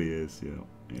really is. Yeah.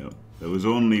 Yep. There was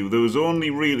only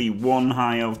really one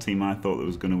high elf team I thought that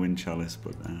was going to win Chalice,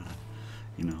 but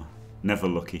you know, never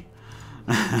lucky.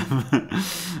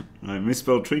 Right,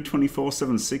 misspelled tree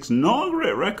 2476. Not a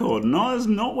great record.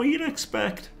 Not what you'd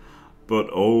expect. But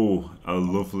a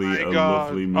lovely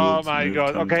move. Oh my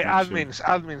god. Okay,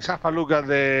 admins, have a look at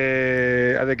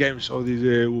the games of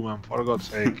this woman, for God's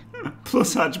sake.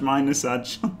 Plus edge, minus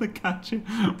edge on the catcher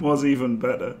was even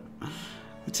better.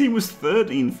 The team was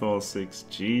 13-4-6.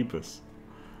 Jeepers.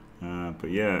 But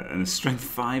yeah, and a strength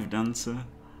 5 dancer.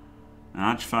 An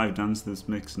edge 5 dancer that's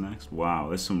mixed next. Wow,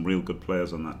 there's some real good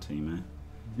players on that team, eh?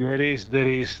 There is.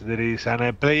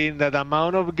 And playing that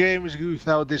amount of games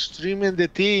without streaming the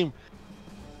team.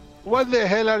 What the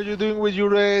hell are you doing with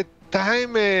your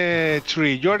time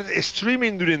tree? You're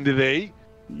streaming during the day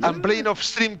and playing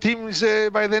off-stream teams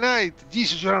by the night.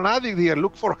 Jesus, you're an addict here.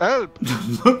 Look for help.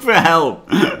 Look for help.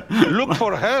 Look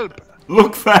for help.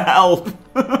 Look for help.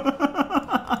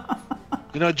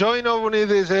 You know, join one of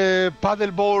these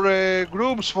paddleboard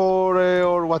groups for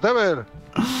or whatever.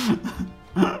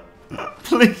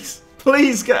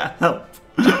 Please get help.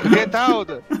 Get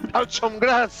out. Out some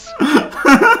grass.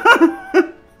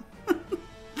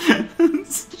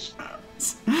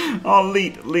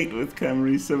 Lead with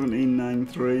Camry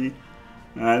 1793.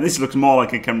 This looks more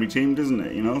like a Camry team, doesn't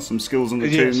it? You know, some skills on the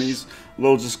Toonies,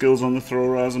 loads of skills on the Throw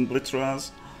Raz and Blitz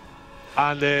Raz.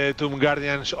 And the Tomb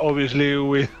Guardians, obviously,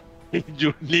 with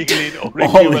your niggling or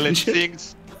equivalent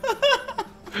things.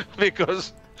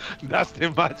 Because that's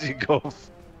the magic of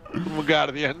Tomb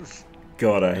Guardians.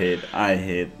 God, I hate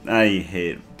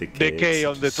decay. Decay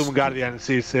on the Tomb Guardians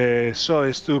is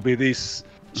so stupid. It's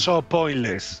so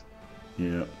pointless.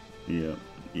 Yeah.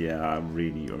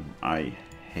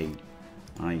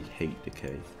 I hate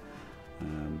decay.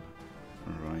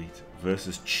 Right,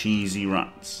 versus cheesy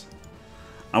rats.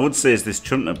 I would say it's this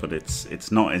Chunter, but it's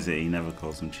not, is it? He never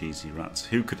calls them cheesy rats.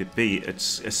 Who could it be?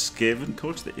 It's a Skaven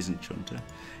coach that isn't Chunter.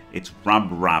 It's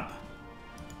Rab.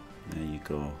 There you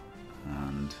go.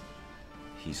 And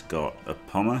he's got a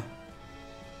Pommer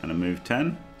and a move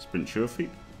 10, sprint sure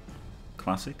feet.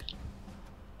 Classic.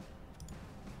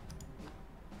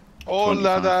 All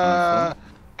that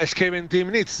Skaven team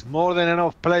needs. More than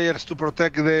enough players to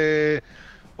protect the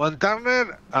one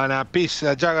turner and a piece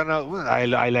Juggernaut. Well, I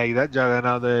like that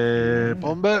Juggernaut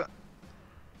Bomber.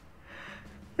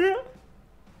 Yeah.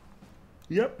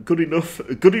 Yep, good enough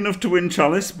to win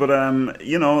Chalice, but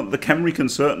you know, the Khemri can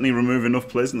certainly remove enough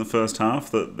plays in the first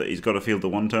half that he's got to field the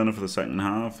one turner for the second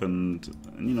half, and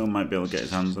you know, might be able to get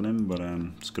his hands on him, but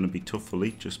it's going to be tough for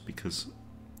Leek just because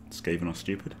Skaven are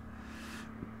stupid.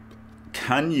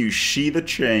 Can you see the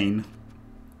chain?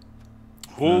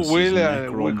 Who will?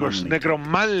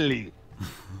 Necromanly.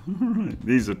 Right,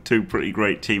 these are two pretty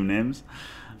great team names.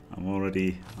 I'm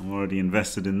already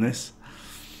invested in this.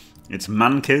 It's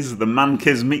Mankiz, the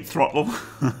Mankiz meat throttle.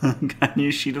 Can you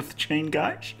shoot off the chain,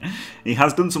 guys? He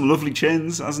has done some lovely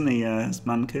chains, hasn't he,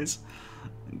 Mankiz?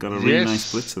 Got a really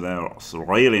nice blitzer there. It's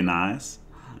really nice.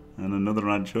 And another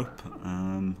edge up.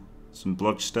 Some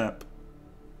blodge step.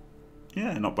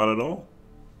 Yeah, not bad at all.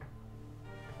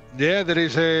 Yeah, there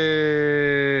is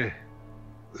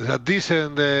a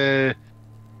decent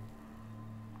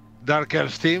Dark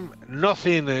Elves team.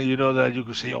 Nothing, you know, that you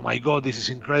could say, oh my god, this is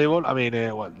incredible. I mean,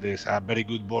 well, there's a very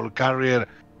good ball carrier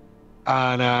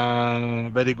and a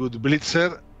very good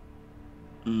blitzer.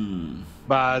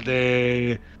 But,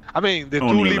 I mean, the two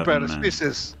leaper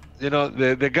pieces, you know,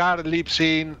 the guard leaps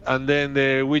in and then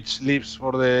the witch leaps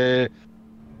for the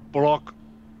block.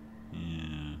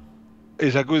 Yeah.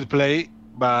 It's a good play,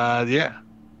 but yeah.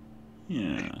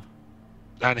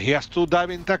 And he has two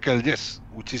diving tackles, yes,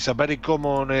 which is a very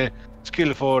common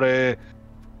skill for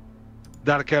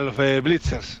Dark Elf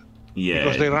blitzers. Yeah,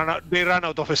 because they run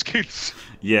out of skills.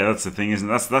 Yeah, that's the thing, isn't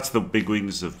it? That's the big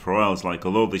weakness of Pro Elves. Like,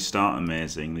 although they start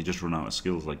amazing, they just run out of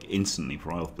skills like instantly.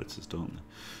 Pro Elf blitzers, don't they?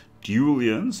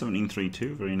 Julian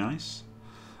 1732, very nice,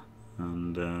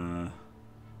 and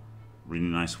really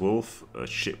nice wolf, a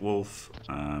shit wolf,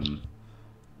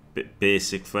 bit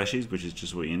basic fleshies, which is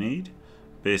just what you need.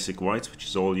 Basic whites, which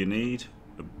is all you need.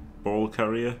 A ball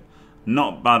carrier.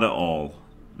 Not bad at all.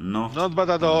 Not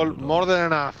bad at all. More than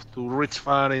enough to reach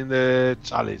far in the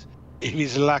chalice. If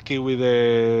he's lucky with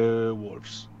the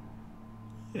wolves.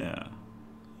 Yeah.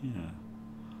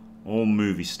 All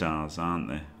movie stars, aren't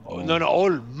they? No,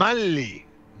 all manly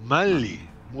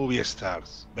movie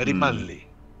stars. Very manly.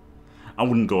 I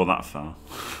wouldn't go that far.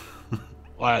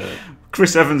 Well,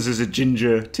 Chris Evans is a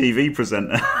ginger TV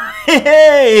presenter.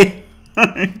 Hey!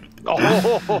 And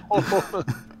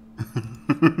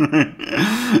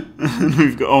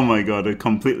we've got, oh my god, a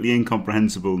completely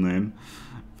incomprehensible name.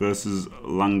 versus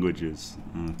languages.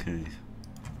 Okay.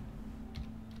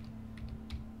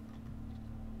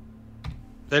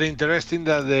 Very interesting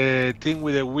that the team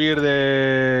with the weird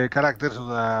characters of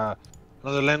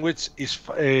another language is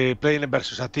playing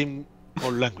versus a team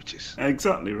called languages.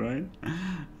 Exactly right.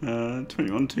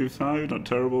 21-25, not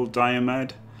terrible.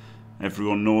 Diomed.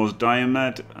 Everyone knows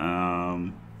Diomed.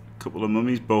 Couple of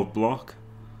mummies, both block.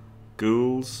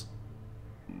 Ghouls.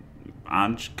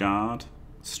 Edge, guard.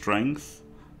 Strength.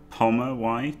 Pommer,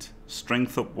 white.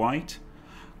 Strength up, white.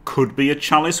 Could be a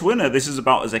chalice winner. This is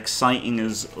about as exciting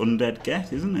as Undead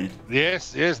get, isn't it?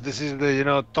 Yes, this is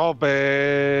the top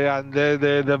and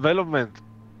the development.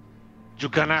 You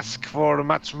can ask for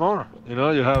much more.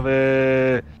 You have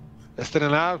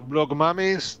Estrenar, block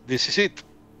mummies. This is it.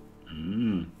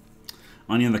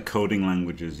 Only in the coding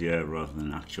languages, yeah, rather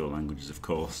than actual languages, of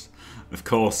course. Of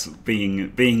course,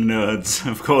 being nerds,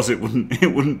 of course it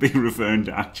wouldn't be referring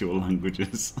to actual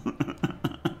languages.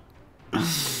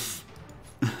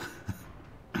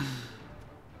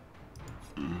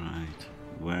 Right,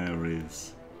 where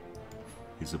is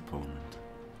his opponent?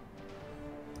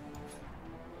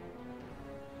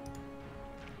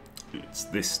 It's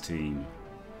this team.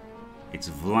 It's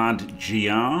Vlad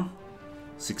GR,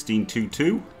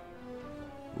 1622.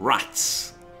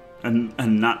 Rats and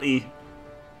Natty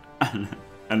and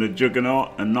a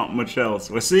Juggernaut and not much else.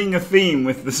 We're seeing a theme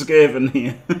with the Skaven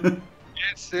here. It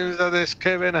seems that the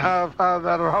Skaven have had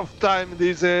a rough time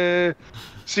this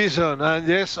season, and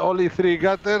yes, only 3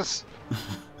 gutters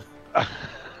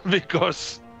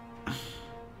because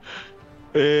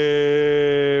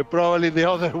probably the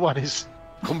other one is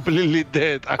completely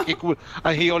dead,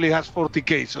 and he only has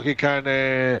 40k, so he can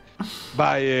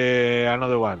buy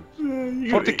another one.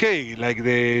 40k, like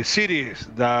the series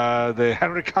that the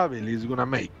Henry Cavill is gonna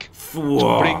make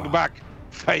to bring back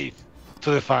faith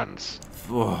to the fans.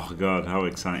 Oh God, how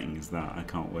exciting is that? I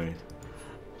can't wait.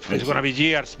 It's gonna be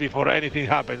years before anything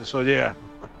happens, so yeah.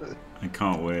 I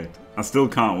can't wait. I still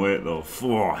can't wait though.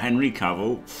 Henry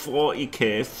Cavill,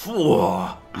 40k.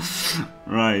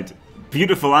 Right.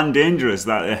 Beautiful and dangerous,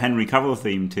 that Henry Cavill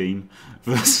themed team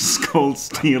versus Cold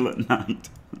Steel at Night.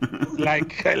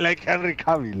 like Henry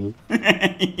Cavill.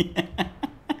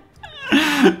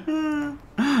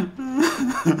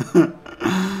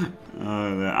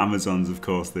 The Amazons, of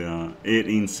course they are.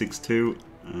 1862.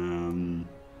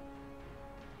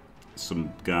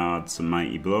 Some guard, some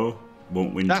mighty blow.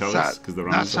 Won't win chalice because they're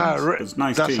Amazons. It's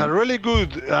nice. That's a really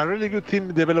good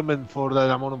team development for that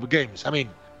amount of games. I mean,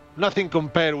 nothing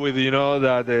compared with the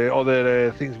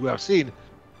other things we have seen,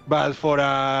 but for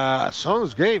a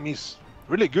Sons game, it's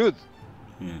really good.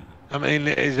 Yeah. I mean,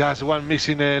 it has one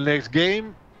missing next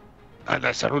game, and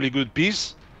that's a really good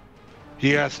piece.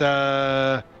 He has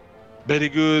a very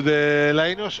good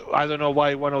Linus. I don't know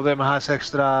why one of them has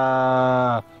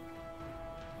extra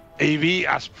AV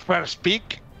as first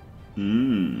pick.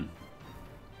 Yeah,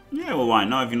 well, why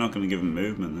not? If you're not going to give him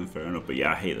movement, then fair enough. But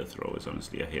yeah, I hate the throwers.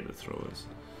 Honestly, I hate the throwers.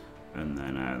 And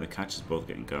then the catches both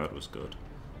getting guard was good,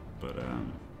 but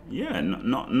yeah,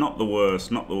 not the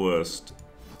worst. Not the worst.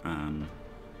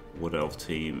 Wood Elf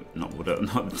team,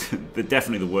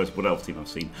 definitely the worst Wood Elf team I've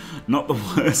seen. Not the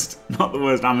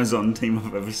worst Amazon team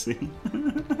I've ever seen.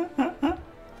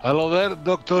 Hello there,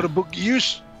 Dr.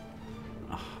 Bookius.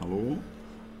 Hello.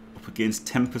 Up against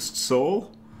Tempest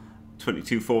Soul,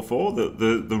 2244,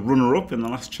 the runner-up in the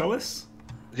last chalice.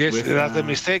 Yes, that's the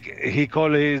mistake. He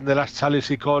called in the last chalice.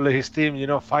 He called his team,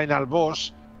 final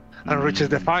boss, and reaches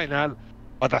the final.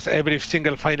 But as every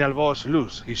single final boss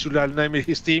lose, he should have named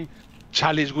his team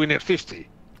Chalice Winner 50.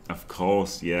 Of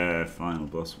course, yeah. Final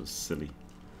boss was silly.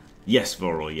 Yes,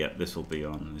 Voro. Yeah, this will be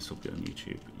on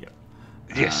YouTube. Yeah.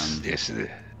 Yes.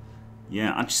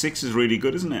 Yeah, Edge 6 is really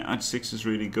good, isn't it? Edge 6 is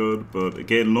really good, but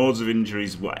again, loads of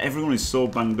injuries. Everyone is so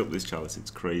banged up this chalice.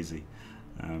 It's crazy.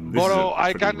 Boro,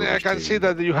 I can see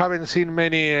that you haven't seen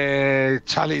many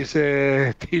chalice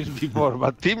teams before,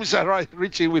 but teams are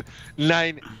reaching with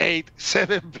 9, 8,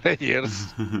 7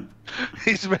 players.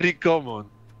 It's very common.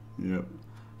 Yep.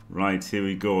 Right, here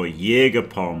we go.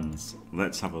 Jägerpoms.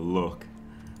 Let's have a look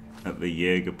at the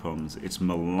Jägerpoms. It's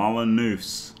Malala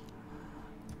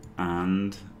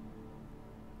and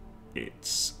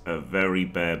it's a very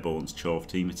bare bones Chove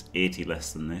team. It's 80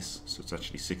 less than this, so it's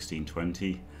actually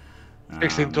 1620.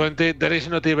 1620. There is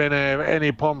not even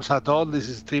any poms at all.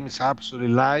 This team is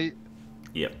absolutely lie.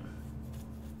 Yep.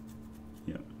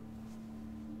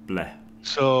 Bleh.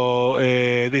 So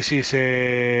this is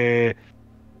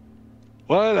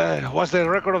what's the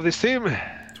record of this team?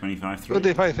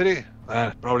 25-3.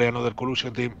 25-3. Probably another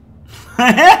collusion team.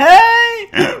 Hey!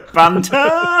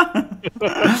 Banter!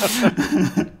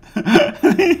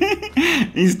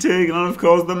 He's taken on, of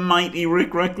course, the mighty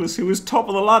Rick Reckless, who was top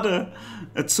of the ladder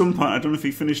at some point. I don't know if he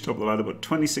finished top of the ladder, but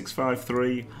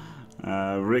 26.53.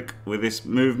 Rick with this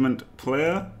movement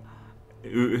player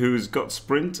who's got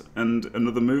sprint and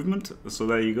another movement. So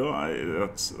there you go.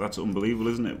 That's unbelievable,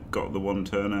 isn't it? Got the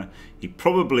one-turner. He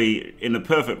probably, in a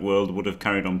perfect world, would have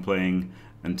carried on playing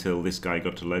until this guy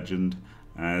got to legend.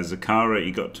 Zakara,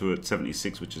 he got to at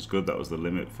 76, which is good. That was the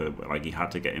limit for, like, he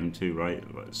had to get him to, right?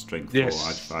 Like, strength 4, edge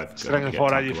 5. Strength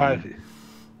 4, edge 5.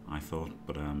 I thought,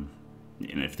 but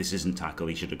you know, if this isn't tackle,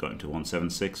 he should have gotten to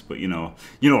 176. But you know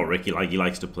what Ricky he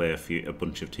likes to play a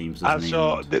bunch of teams.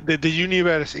 Also, the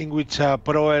universe in which a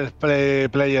pro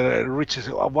player reaches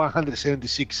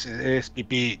 176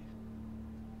 SPP,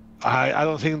 I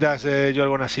don't think that you're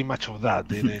going to see much of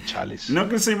that in Chalice. Not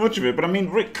going to see much of it, but I mean,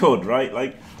 Rick could, right?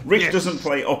 Like, Rick doesn't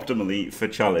play optimally for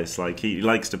Chalice. Like, he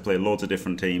likes to play loads of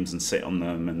different teams and sit on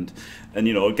them and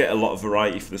you know, get a lot of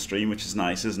variety for the stream, which is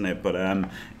nice, isn't it? But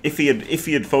if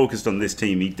he had focused on this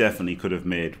team, he definitely could have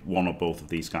made one or both of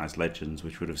these guys legends,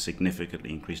 which would have significantly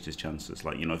increased his chances.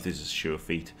 Like, you know, if this is sure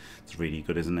feat, it's really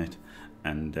good, isn't it?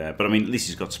 And but I mean, at least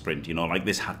he's got sprint. You know, like,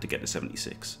 this had to get to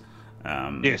 76.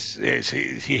 Yes,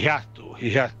 he had to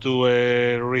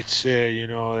reach, you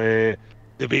know,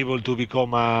 the people to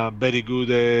become a very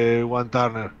good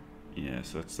one-turner.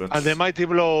 Yes, that's. And the Mighty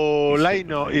Blow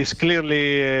Lino is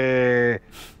clearly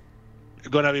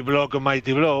gonna be blocked on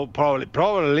Mighty Blow,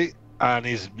 probably, and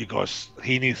it's because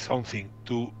he needs something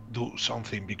to do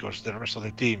something because the rest of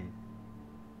the team.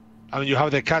 I mean, you have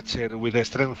the catcher with the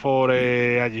strength 4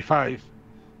 AG5.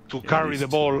 To carry the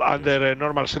ball under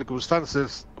normal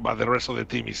circumstances, but the rest of the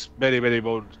team is very, very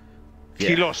bold. Yeah.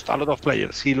 He lost a lot of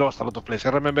players. I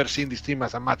remember seeing this team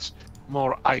as a much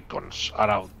more icons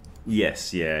around.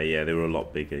 Yes, yeah, they were a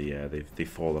lot bigger. Yeah, they've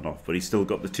fallen off, but he's still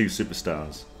got the 2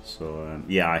 superstars. So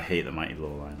yeah, I hate the Mighty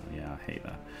Blow line. Yeah, I hate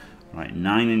that. Right,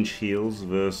 9-inch heels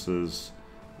versus,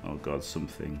 oh god,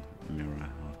 something mirror.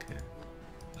 Okay.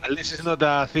 At least it's not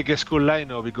a thick school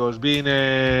lino because being,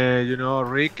 you know,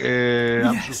 Rick,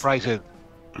 I'm surprised.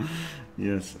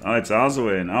 Yes. Oh, it's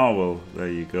Arzaway. Oh, well, there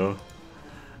you go.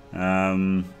 There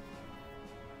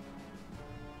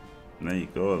you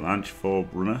go. Launch 4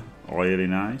 runner. Really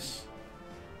nice.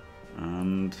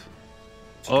 And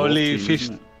only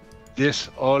 50. Yes,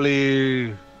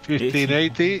 only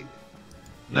 1580.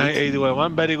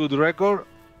 981. Very good record.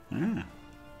 Yeah.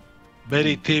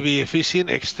 Very TV efficient,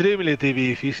 extremely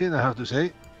TV efficient, I have to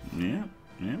say. Yeah,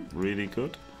 really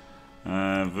good.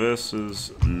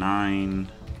 Versus 9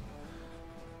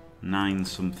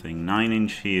 something,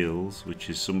 9-inch heels, which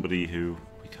is somebody who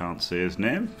we can't say his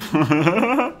name.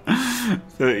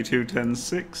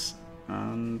 32-10-6,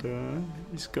 and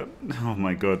he's got. Oh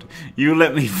my god! You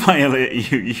let me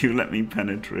violate you. You let me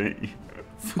penetrate you.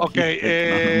 Okay,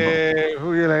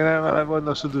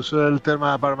 cuando se usó el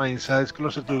tema Parma Insights,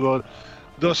 Closer to God.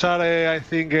 Those are, I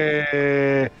think,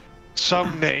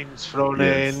 some names from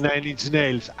 9-inch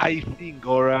Nails, I think,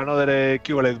 or another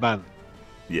equivalent band.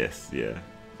 Yes, yeah.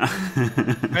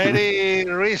 Very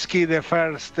risky, the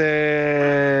first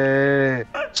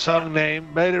song name.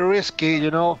 Very risky,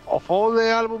 you know, of all the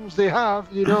albums they have,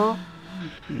 you know.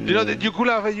 Yeah. You know, that you could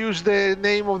have used the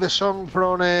name of the song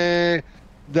from that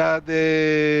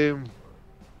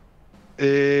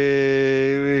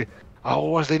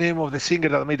what was the name of the singer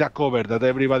that made that cover that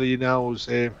everybody knows?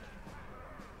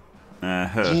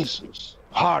 Heart. Jesus.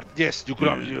 Heart, yes, you could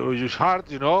have used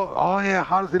Heart, you know. Oh yeah,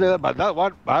 Heart, but that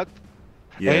one, but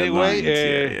yeah, anyway,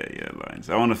 lines.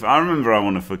 I remember I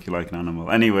want to fuck you like an animal.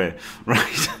 Anyway,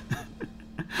 right.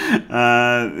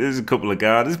 There's a couple of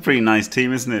guards. It's a pretty nice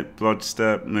team, isn't it?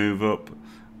 Bloodstep, move up,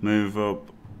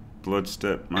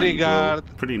 Bloodstep,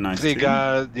 pretty nice team.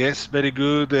 Guard, yes, very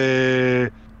good.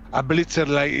 A blitzer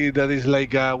like that is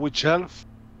like a witch elf,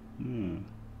 and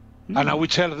a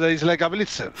witch elf that is like a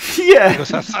blitzer. Yeah,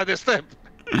 because a side step.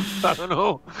 I don't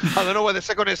know what the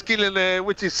second skill in the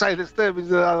which is side step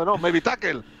is. I don't know, maybe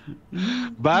tackle.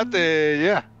 But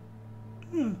yeah,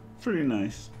 pretty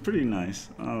nice.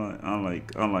 I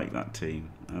like that team.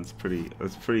 That's pretty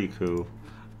cool.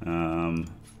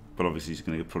 But obviously he's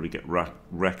going to probably get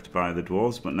wrecked by the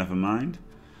dwarves. But never mind.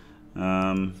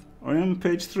 I am on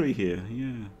page 3 here.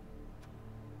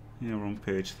 Yeah, we're on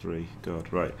page 3.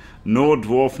 God, right. No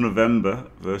Dwarf November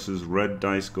versus Red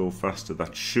Dice Go Faster.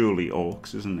 That's surely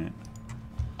Orcs, isn't it?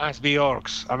 Must be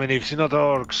Orcs. I mean, if it's not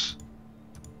Orcs.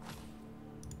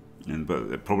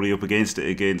 But probably up against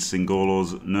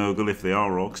Singolo's Nurgle if they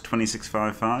are Orcs.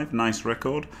 26.55, nice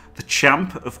record. The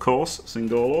champ, of course,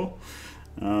 Singolo.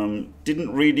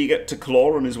 Didn't really get to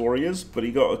claw on his warriors, but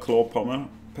he got a claw pommer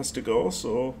Pestigo,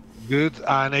 so Good.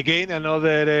 And again,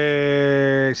 another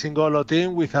Singolo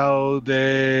team without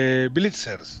the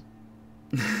blitzers.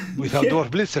 Without dwarf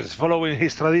blitzers, following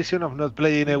his tradition of not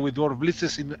playing with dwarf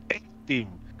blitzers in any team,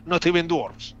 not even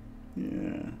dwarves.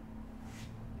 Yeah.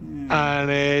 And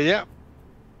yeah,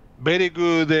 very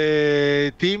good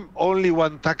team. Only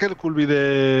one tackle could be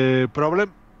the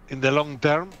problem in the long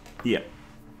term. Yeah.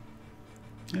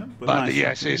 Yeah, But nice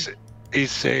yes, record.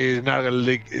 it's a snuggle.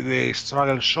 They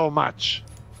struggle so much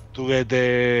to get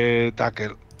the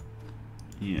tackle.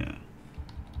 Yeah.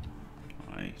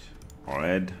 Right.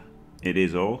 Red. It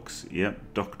is Orcs.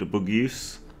 Yep. Dr.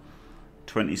 Bugius.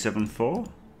 27-4.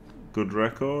 Good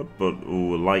record, but a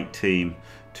light team.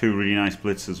 2 really nice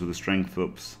blitzers with the strength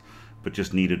ups, but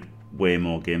just needed way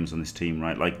more games on this team,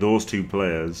 right? Like those 2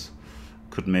 players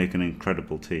could make an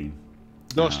incredible team.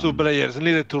 Those 2 players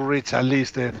needed to reach at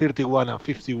least 31 and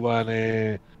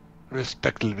 51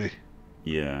 respectively.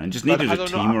 Yeah, and just But needed I a don't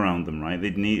team know. around them, right?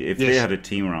 They'd need if they had a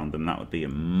team around them, that would be a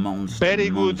monster. Very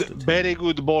monster good, team. very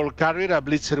good ball carrier. A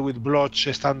blitzer with blotch,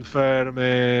 stand firm,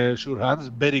 sure hands.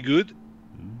 Very good.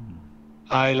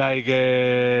 I like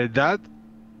that.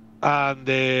 And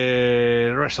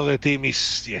the rest of the team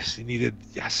is he needed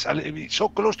so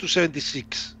close to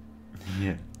 76.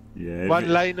 Yeah, yeah.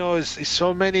 One lino is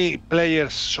so many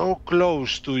players so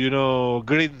close to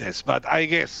greatness, but I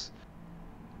guess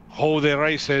how the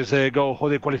races go, how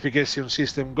the qualification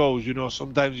system goes,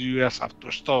 sometimes you just have to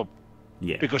stop.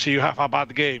 Yeah. Because if you have a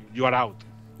bad game, you are out.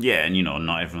 Yeah, and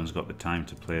not everyone's got the time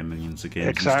to play millions of games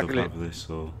Exactly. and stuff like this,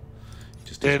 so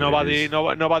just is what it Nobody, is.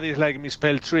 nobody is like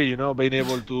Mispell 3, being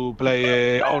able to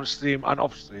play on stream and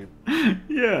off stream.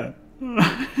 Yeah.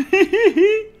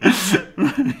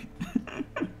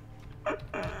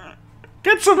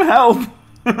 Get some help.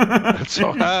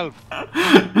 So help.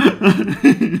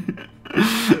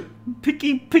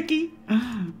 Picky.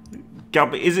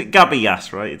 Gabby, is it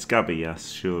Gabby-Yass, right? It's Gabby-Yass,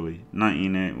 surely.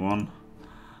 1981.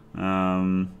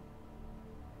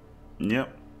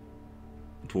 Yep.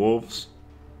 Dwarves.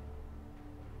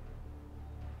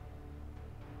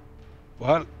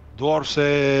 Well, dwarves,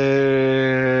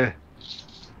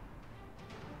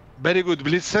 very good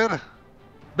blitzer.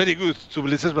 Very good to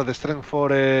blitzers, but the strength for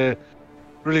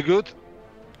really good.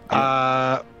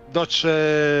 Dodge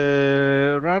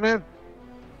runner.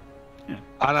 Yeah.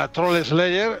 And a troll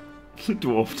slayer.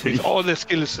 Dwarf team. With all the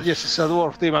skills. Yes, it's a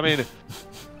dwarf team. I mean,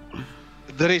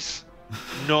 there is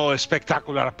no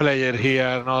spectacular player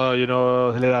here. No,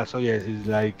 so yes, it's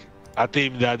like a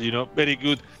team that, very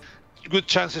good. Good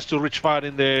chances to reach far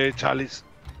in the chalice.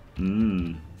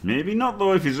 Maybe not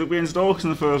though if he's up against Orcs in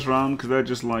the first round, because they're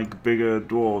just like bigger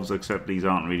dwarves, except these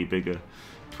aren't really bigger.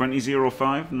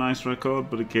 20-05, nice record,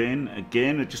 but again,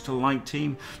 just a light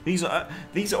team. These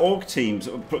Orc teams,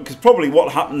 because probably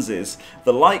what happens is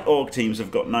the light Orc teams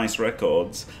have got nice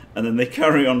records, and then they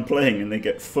carry on playing and they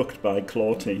get fucked by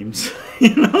claw teams.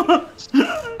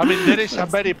 I mean, there is a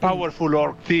very powerful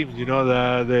Orc team.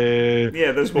 Yeah,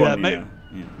 there's one. Yeah.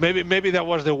 Maybe that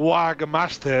was the WAG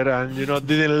master, and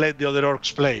didn't let the other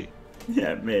Orcs play.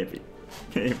 Yeah, maybe.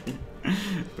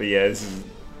 But yeah,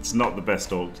 it's not the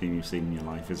best Orc team you've seen in your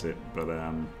life, is it? But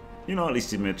at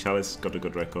least he made Chalice, got a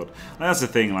good record. And that's the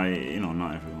thing,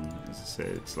 not everyone, as I say,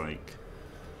 it's like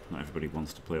not everybody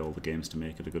wants to play all the games to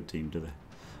make it a good team, do they?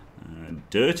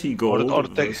 Dirty Gold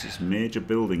versus Major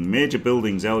Building. Major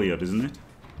Building's Elliot, isn't it?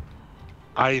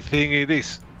 I think it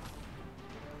is.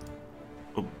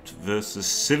 Versus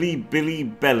Silly Billy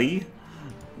Belly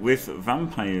with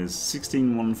Vampires.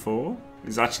 16-14.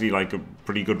 It's actually like a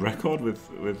pretty good record with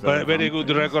very good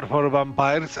record for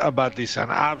Vampires, but it's an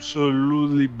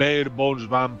absolutely bare bones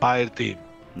Vampire team.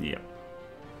 Yeah.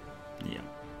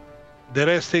 The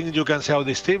best thing you can say about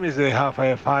this team is they have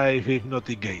 5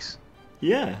 hypnotic gaze.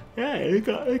 Yeah, they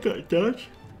got Dodge.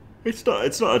 It's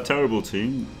not a terrible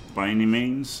team by any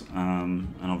means, and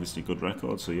obviously good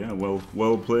record. So yeah,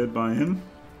 well played by him.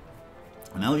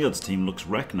 And Elliot's team looks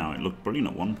wrecked now. It looked brilliant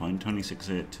at one point,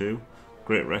 26-82.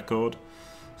 Great record.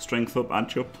 Strength up,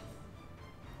 edge up.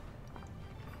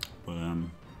 But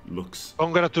looks.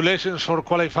 Congratulations for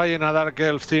qualifying a Dark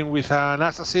Elf team with an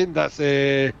assassin. That's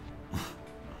I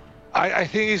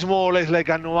think it's more or less like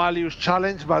an Noalius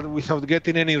challenge, but without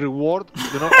getting any reward.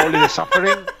 Only the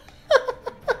suffering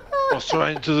of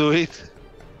trying to do it.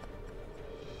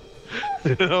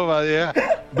 But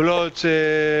yeah, Blotch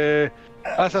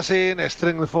assassin,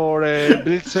 strength for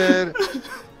blitzer,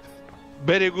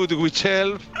 very good witch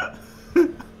elf,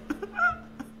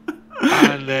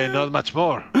 and not much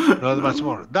more.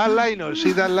 That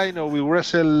lino, we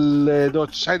wrestle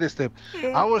dodge sidestep.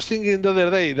 I was thinking the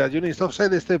other day that instead of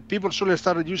sidestep, people should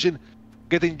start using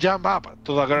getting jump up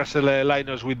to the aggressive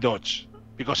liners with dodge.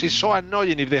 Because it's so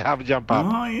annoying if they have jump up.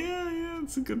 Oh, yeah,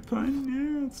 that's a good point.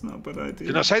 Yeah, it's not a bad idea.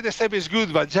 You know, side step is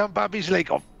good, but jump up is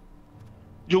like, oh,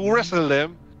 you wrestle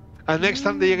them, and next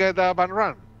time they get up and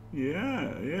run. Yeah,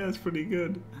 it's pretty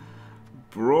good.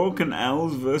 Broken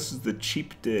Elves versus the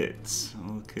Cheap Dates.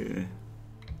 Okay.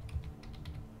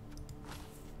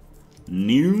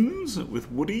 Neumes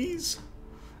with Woodies.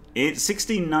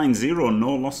 16-9-0,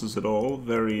 no losses at all.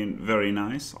 Very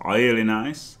nice. Really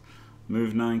nice.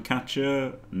 Move 9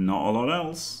 catcher, not a lot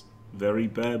else. Very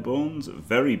bare bones.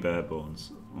 Very bare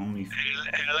bones. Only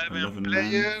 11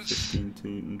 players. 15 to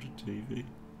 100 TV.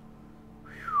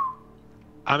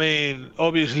 I mean,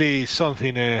 obviously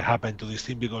something happened to this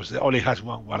team because they only has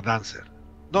one war dancer.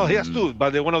 No, he has two,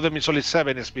 but one of them is only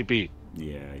 7 SPP.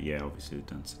 Yeah, obviously the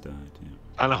dancer died, yeah.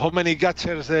 And how many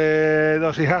catchers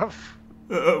does he have?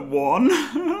 1.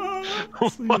 So,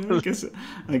 yeah,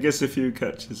 I guess a few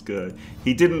catches guy.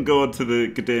 He didn't go to the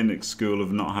Gdanik school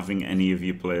of not having any of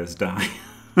your players die.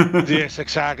 Yes,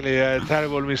 exactly. A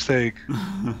terrible mistake.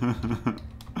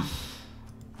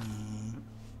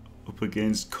 Up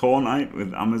against Cornite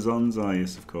with Amazons. Ah,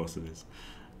 yes, of course it is.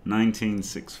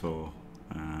 1964.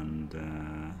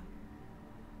 And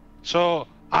so,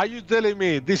 are you telling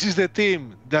me this is the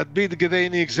team that beat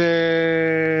Gdanik's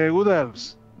Wood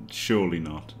Elves? Surely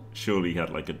not. Surely he had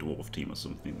like a dwarf team or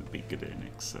something that beat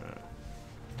Gdanik's.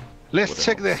 Let's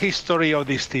check the history of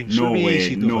this team. No way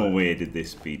did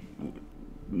this beat.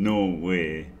 No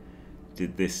way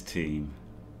did this team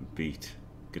beat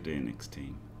Gdanik's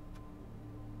team.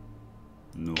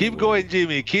 No keep way. going,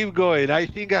 Jimmy. Keep going. I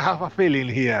think I have a feeling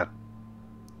here.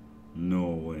 No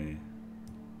way.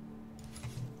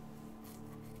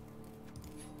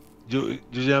 You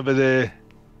remember the?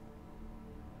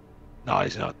 No,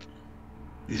 it's not.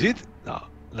 Is it? No.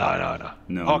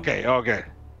 No. Okay.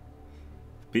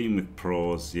 Beating with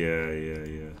pros, yeah.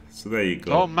 So there you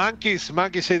go. Oh, monkeys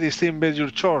say this team made your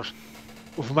chores.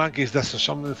 Oof, monkeys, that's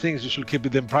some of the things you should keep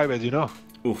them private, you know?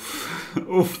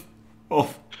 Oof.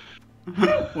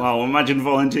 Wow, imagine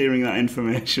volunteering that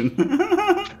information.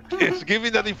 Yes, give me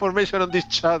that information on this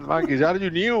chat, monkeys. Are you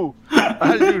new?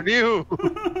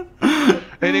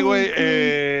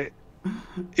 Anyway,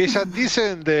 it's a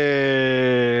decent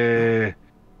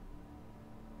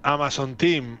Amazon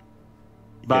team,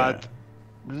 but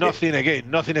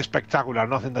nothing spectacular,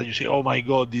 nothing that you say, oh my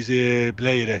god, this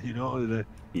player, you know?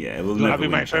 Yeah, it will never be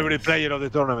my win favorite player of the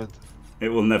tournament. It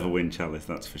will never win Chalice,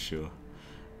 that's for sure.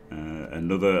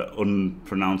 Another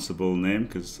unpronounceable name,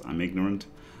 because I'm ignorant,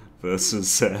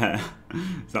 versus, is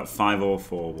that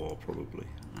 504 war, probably.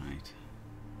 Right.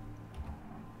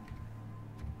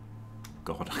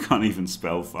 God, I can't even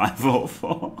spell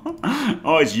 504.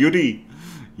 Oh, it's Yuri.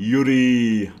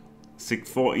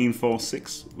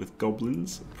 14-4-6 with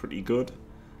goblins, pretty good.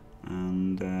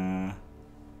 And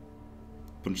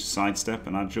bunch of sidestep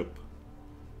and edge up.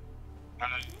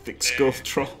 Thick skull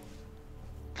troll.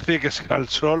 Thick skull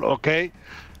troll, okay.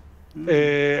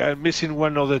 I'm missing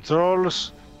one of the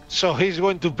trolls. So he's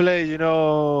going to play, you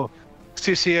know,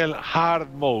 CCL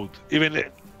hard mode, even the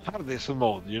hardest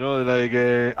mode, you know, like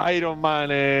Iron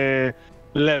Man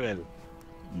level.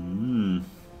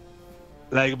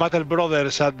 Like Battle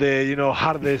Brothers at the, you know,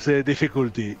 hardest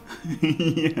difficulty.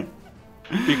 Yeah.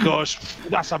 Because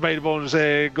that's a bare bones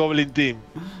goblin team.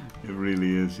 It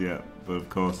really is, yeah. But of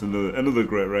course, another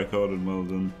great record, and well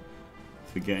done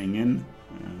for getting in.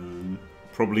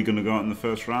 Probably going to go out in the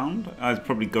first round. It's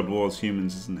probably God Wars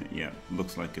Humans, isn't it? Yeah,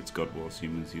 looks like it's God Wars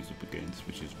Humans he's up against,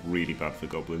 which is really bad for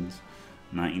goblins.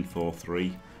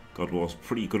 1943. God War's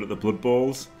pretty good at the blood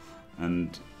bowls,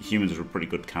 and humans are a pretty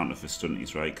good counter for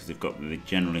stunties, right? Because they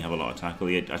generally have a lot of tackle.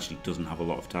 He actually doesn't have a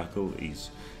lot of tackle. He's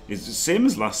the same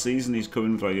as last season. He's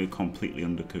coming with like a completely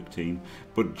undercooked team,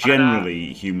 but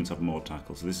generally humans have more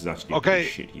tackle. So this is actually a pretty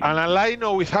shit human. And a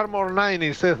Lino with armor 9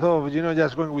 instead of, you know,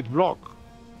 just going with block.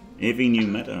 AV new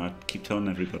meta. I keep telling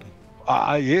everybody.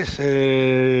 Yes.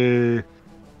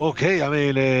 Okay. I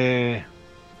mean,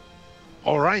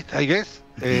 all right. I guess.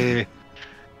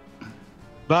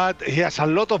 But he has a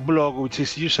lot of block, which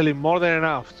is usually more than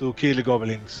enough to kill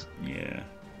goblins. Yeah.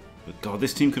 But God,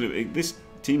 this team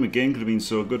again could have been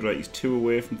so good, right? He's 2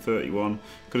 away from 31.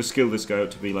 Could have skilled this guy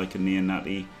out to be like a near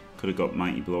natty. Could have got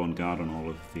Mighty Blow on guard on all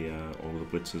of the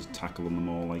blitzers, tackle on them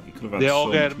all. Like he could have had the so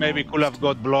ogre much maybe more could have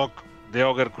got block. The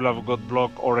ogre could have got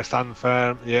block or a stand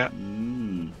firm. Yeah.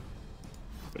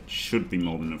 But should be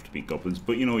more than enough to beat goblins.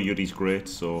 But you know, Yuri's great,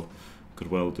 so could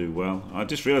well do well. I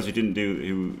just realised we didn't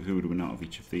do who would win out of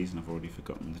each of these, and I've already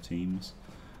forgotten the teams.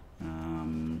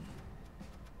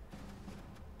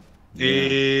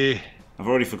 I've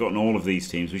already forgotten all of these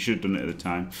teams. We should have done it at the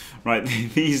time. Right,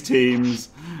 these teams.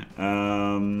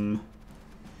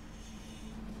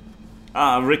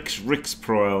 Rick's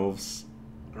Pro Elves.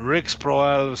 Rick's Pro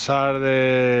Elves are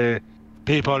the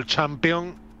people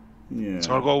champion. Yeah.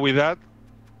 So I'll go with that.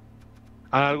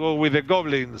 And I'll go with the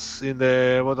Goblins in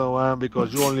the bottom one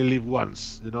because you only live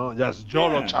once, you know, just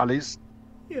YOLO Chalice.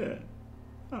 Yeah.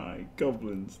 Alright,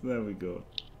 Goblins. There we go.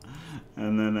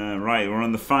 And then, right, we're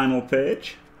on the final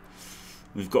page.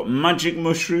 We've got Magic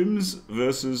Mushrooms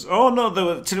versus... Oh, no, there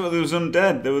was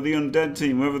Undead. They were the Undead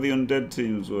team, whoever the Undead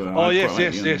teams were. Oh, yes.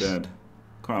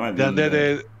 Quite like the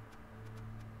Undead.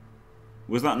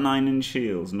 Was that 9 Inch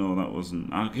Shields? No, that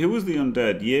wasn't. Who was the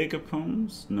Undead?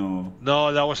 Jägerpoms? No.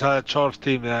 No, that was a Chorf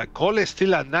team. Call is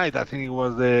Still at Night, I think it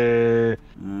was the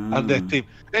Undead team.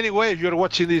 Anyway, if you're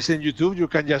watching this on YouTube, you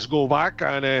can just go back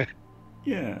and...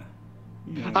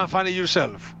 and find it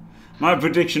yourself. My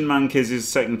prediction, Mankiz, is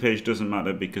second page doesn't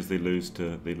matter because they lose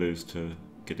to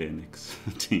Gdanik's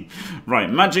team. Right,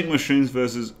 Magic Mushrooms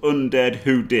versus Undead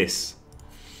Who Dis.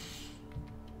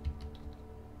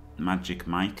 Magic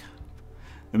Mike.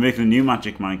 They're making a new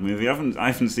Magic Mike movie. I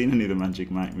haven't seen any of the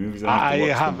Magic Mike movies. I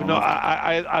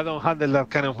don't handle that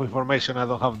kind of information. I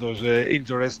don't have those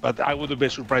interests, but I wouldn't be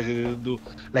surprised if they don't do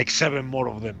like 7 more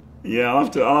of them. Yeah, I'll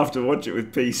have to watch it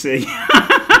with PC.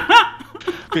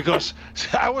 Because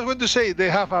I was going to say they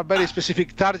have a very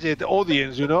specific target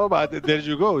audience, you know, but there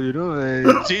you go, you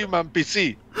know, Jim and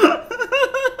PC.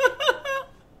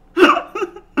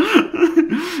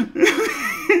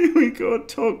 We go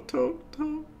talk.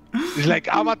 It's like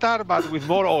Avatar, but with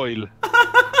more oil.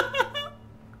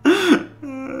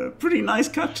 Pretty nice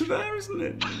catcher there, isn't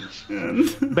it?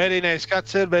 Very nice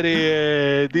catcher,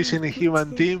 very decent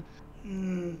human team.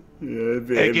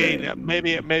 Again,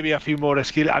 maybe a few more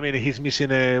skill. I mean, he's missing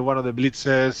one of the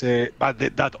blitzers, but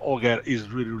that ogre is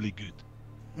really good.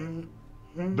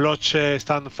 Blotch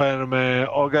stand firm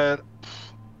ogre,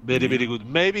 very good.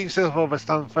 Maybe instead of a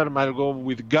stand firm, I'll go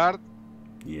with guard.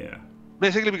 Yeah.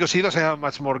 Basically, because he doesn't have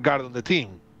much more guard on the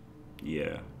team.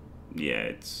 Yeah,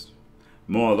 it's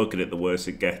more I look at it, the worse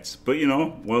it gets. But you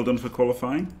know, well done for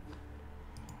qualifying.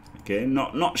 Okay,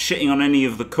 not shitting on any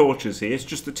of the coaches here. It's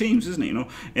just the teams, isn't it? You know,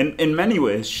 in many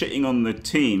ways, shitting on the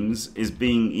teams is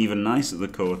being even nicer to the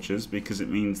coaches because it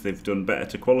means they've done better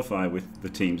to qualify with the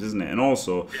teams, isn't it? And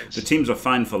also, the teams are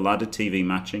fine for ladder TV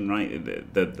matching, right?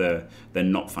 They're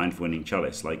not fine for winning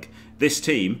Chalice. Like this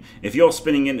team, if you're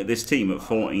spinning into this team at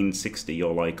 1460,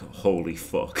 you're like, holy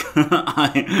fuck,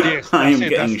 I am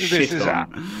getting shit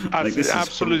on. This is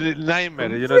absolutely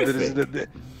nightmare. You know,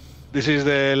 this is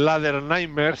the ladder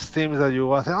nightmares teams that you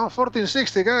want. Oh,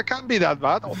 1460 can't be that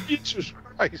bad. Oh, Jesus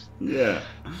Christ. Yeah.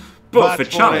 But for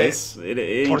Chalice, it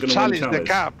ain't for gonna Chalice, win the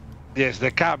cap. Yes,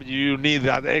 the cap, you need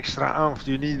that extra oomph,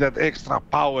 you need that extra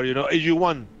power, you know, if you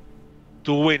want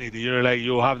to win it, you know, like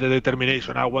you have the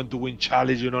determination, I want to win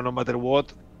Chalice, you know, no matter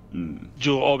what.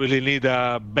 You obviously need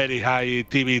a very high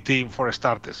TV team for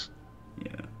starters.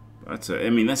 Yeah. That's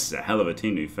a hell of a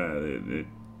team, to be fair.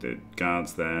 The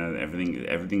guards there,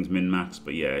 everything's min-maxed,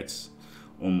 but yeah, it's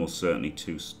almost certainly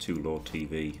too low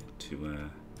TV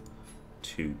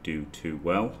to do too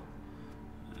well.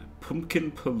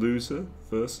 Pumpkin Palooza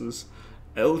versus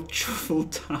El Truffle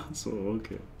Tassel.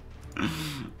 Okay.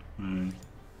 Right.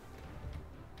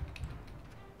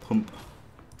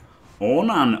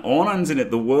 Ornan's in it,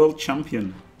 the world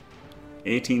champion.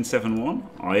 1871.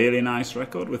 A really nice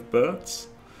record with Berts.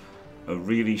 A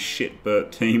really shit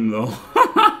Bert team though.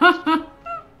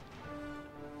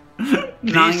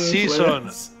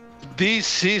 This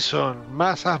season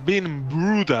must have been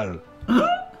brutal.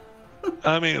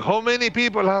 I mean, how many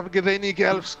people have Gdanik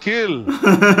Elves killed?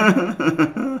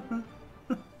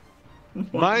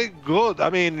 My God, I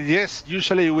mean, yes,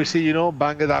 usually we see, you know,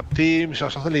 banged up teams or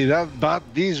something like that, but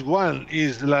this one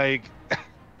is like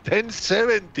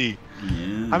 1070.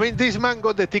 Yeah. I mean, this man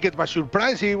got the ticket by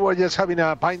surprise. He was just having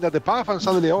a pint at the pub and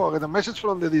suddenly, oh, I got a message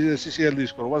from the CCL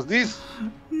Discord. What's this?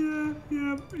 Yeah.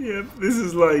 This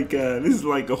is like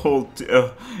a whole.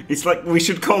 It's like we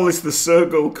should call this the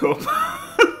Circle Cup.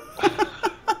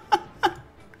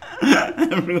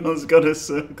 Everyone's got a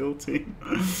circle team.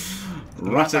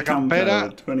 Ratacampera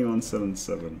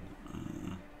 2177.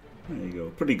 There you go.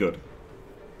 Pretty good.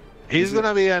 It's going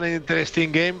to be an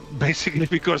interesting game, basically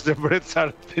because the Breds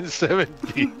are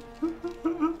 1070.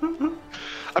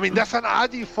 I mean, that's an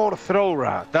Agi 4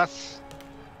 thrower. That's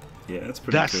pretty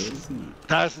cool, isn't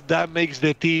it? That makes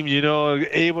the team, you know,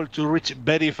 able to reach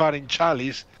very far in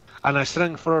Chalice, and a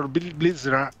strength for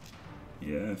Blitzer.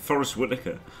 Yeah, Forrest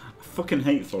Whitaker. I fucking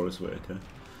hate Forrest Whitaker.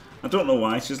 I don't know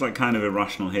why, it's just like kind of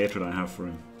irrational hatred I have for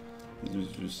him.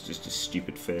 It was just a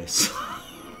stupid face.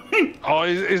 Oh,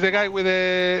 is the guy with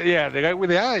the guy with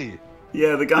the eye.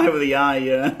 Yeah, the guy with the eye.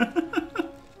 Yeah.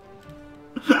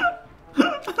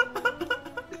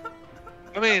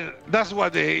 I mean, that's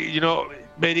what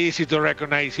very easy to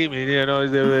recognize him. They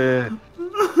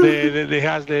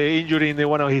has the injury in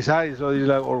one of his eyes, so he's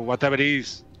like, or whatever it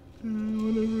is.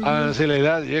 And say like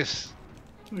that, yes.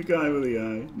 The guy with the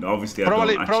eye. No, obviously,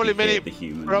 Probably hate the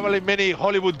human. many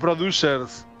Hollywood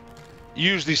producers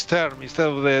use this term instead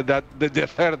of the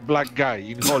third black guy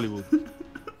in Hollywood.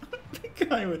 The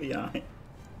guy with the eye.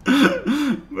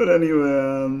 But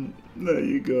anyway, there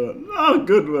you go. Oh,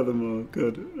 good, Weathermore.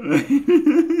 Good.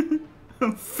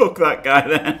 Fuck that guy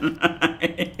then.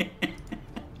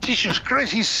 Jesus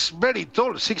Christ, he's very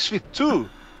tall, 6'2".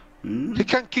 He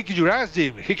can't kick your ass,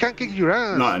 Jim. He can't kick your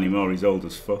ass. Not anymore. He's old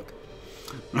as fuck.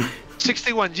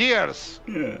 61 years.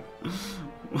 Yeah.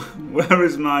 Where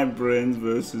is my brains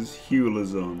versus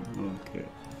Hewler's-on? Okay.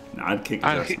 No, I'd kick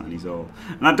his ass, man. He's old.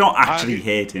 And I don't actually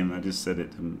hate him. I just said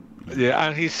it. Yeah,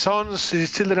 and his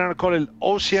children are called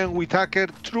Ocean Whitaker,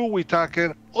 True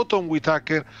Whitaker, Autumn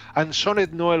Whitaker, and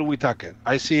Sonnet Noel Whitaker.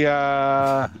 I see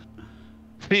a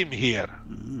theme here.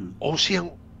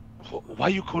 Ocean. Why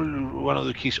you call one of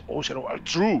the kids Ocean?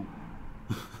 True.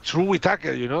 True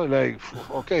Whitaker, like,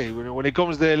 okay, when it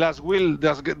comes to the last will,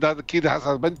 that kid has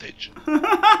advantage.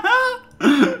 Oh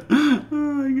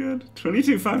my god.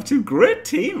 22-5-2, great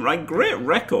team, right? Great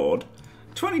record.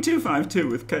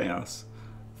 22-5-2 with Chaos.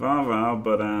 Var,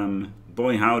 but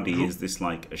boy howdy is this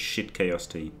like a shit Chaos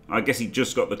team. I guess he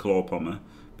just got the claw pommer,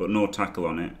 but no tackle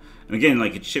on it. And again,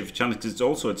 like, it's shit for challenge. It's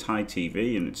also a high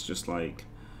TV, and it's just like,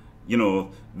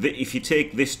 if you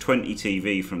take this 20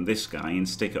 TV from this guy and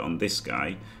stick it on this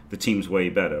guy, the team's way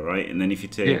better, right? And then if you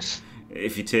take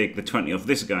the 20 off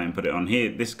this guy and put it on here,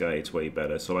 this guy, it's way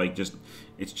better. So like,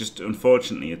 it's just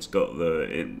unfortunately it's got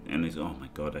and it's, oh my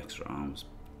god, extra arms.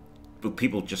 But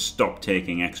people just stop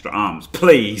taking extra arms,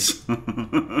 please.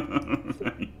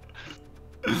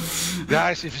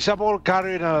 Guys, if it's a ball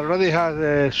carrier and already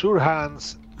has sure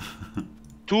hands,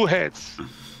 2 heads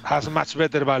has much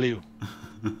better value.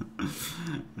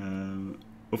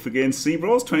 Up against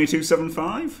Seabros,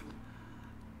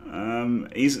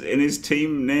 22-7-5. His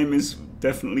team name is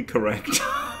definitely correct.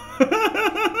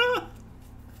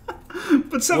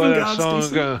 But 7 guards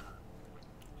decent.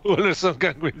 Well, some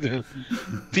can with them.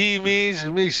 Team is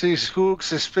Mrs. Hooks,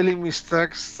 spelling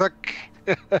mistakes, stuck.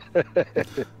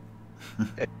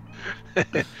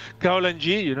 Cowl and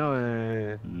G,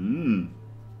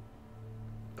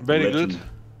 very Legend. good.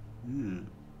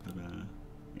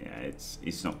 Yeah,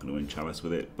 he's not going to win Chalice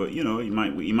with it, but he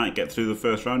might get through the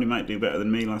first round. He might do better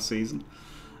than me last season.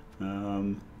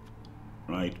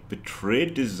 Right,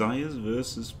 Betrayed Desires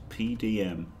versus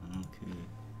PDM. Okay.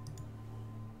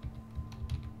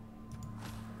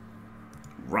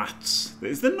 Rats.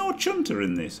 Is there no Chunter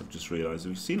in this? I've just realised.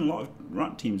 We've seen a lot of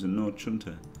rat teams and no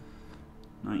Chunter.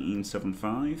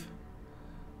 1975.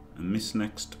 A Miss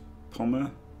Next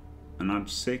Pommer. An Ad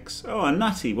 6. Oh, a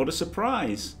Natty. What a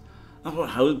surprise. Oh,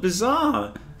 how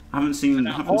bizarre. I haven't seen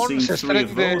 3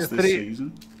 of those this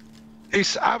season.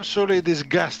 It's absolutely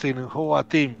disgusting how a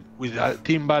team with a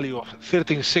team value of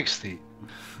 1360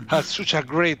 has such a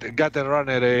great gutter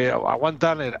runner, a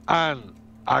one-turner, and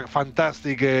a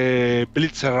fantastic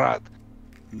blitzer rat.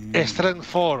 Strength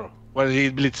 4 when he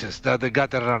blitzes, that the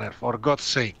gutter runner, for God's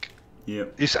sake. Yeah.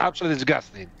 It's absolutely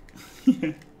disgusting.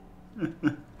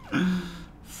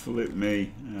 Flip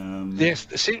me. Yes,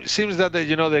 seems that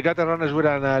the gutter runners were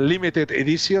a limited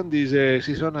edition this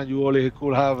season, and you only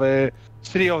could have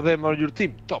 3 of them on your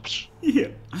team, tops. Yeah.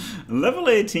 Level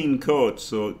 18 coach,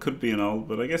 so it could be an old,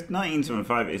 but I guess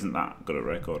 1975 isn't that good a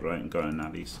record, right? And got a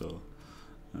natty, so.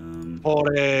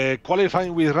 For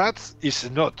qualifying with rats, it's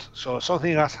not. So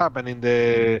something has happened in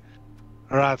the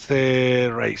rat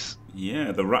race.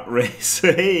 Yeah, the rat race.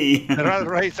 Hey. The rat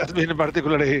race has been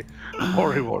particularly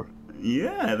horrible.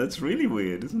 Yeah, that's really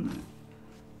weird, isn't it?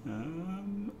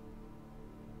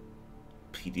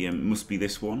 PDM must be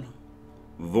this one.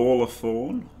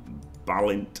 Volaphone,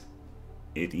 Ballint,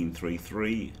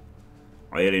 1833.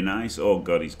 Very nice. Oh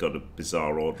god, he's got a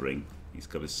bizarre ordering. He's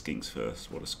got his skinks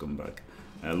first. What a scumbag.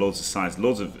 Loads of size,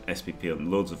 loads of SPP,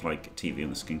 and loads of like TV on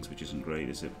the skinks, which isn't great,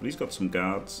 is it? But he's got some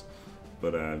guards.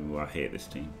 But I hate this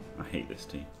team. I hate this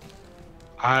team.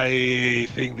 I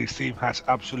think this team has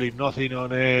absolutely nothing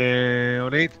on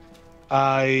it.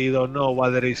 I don't know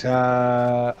whether it's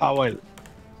well,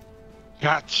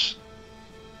 catch,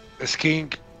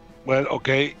 skink. Well,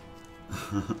 okay.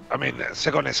 I mean,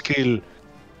 third skill.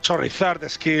 So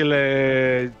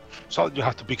you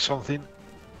have to pick something,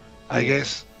 I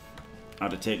guess.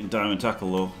 I'd have taken diamond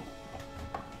tackle though.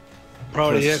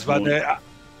 Probably yes, but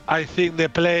I think the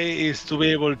play is to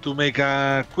be able to make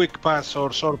a quick pass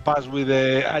or short pass with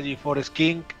the Agi Forest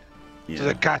King to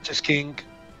the catches King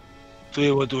to be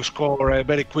able to score a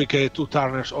very quick 2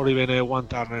 turners or even 1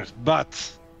 turners.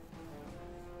 But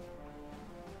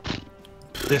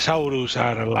the Saurus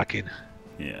are lacking.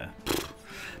 Yeah,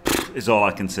 is all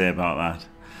I can say about that.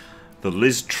 The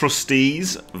Liz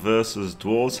Trustees versus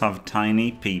Dwarves have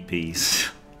tiny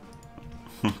peepees.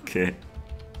 Okay.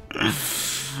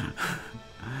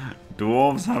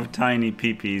 Dwarves have tiny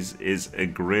peepees is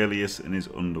Agrelius in his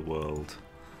underworld.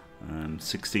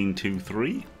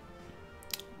 16-2-3.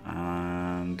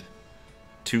 And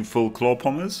 2 full claw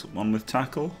pommers, 1 with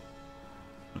tackle.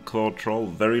 A claw troll,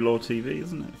 very low TV,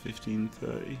 isn't it?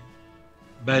 15-30.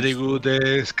 Very good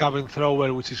scavenge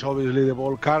thrower, which is obviously the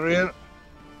ball carrier.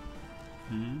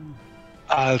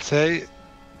 I'll say.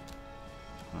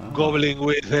 Goblin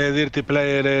with dirty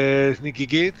player Sneaky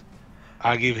Kid.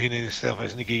 I'll give him himself a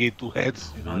Sneaky Kid 2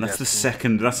 heads. You know, and that's the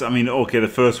second. That's, I mean, okay, the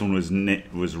first one was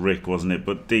Rick, wasn't it?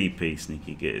 But DP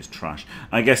Sneaky Kid is trash.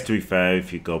 I guess to be fair,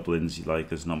 if you're goblins, you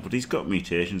like us not. But he's got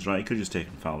mutations, right? He could have just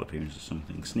taken foul appearance or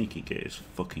something. Sneaky Kid is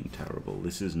fucking terrible.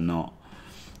 This is not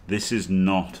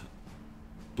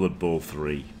Blood Bowl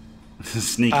 3.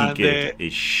 Sneaky Kid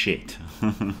is shit.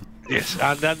 Yes,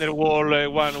 and the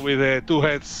underworld one with 2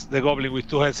 heads, the goblin with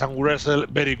 2 heads and wrestle,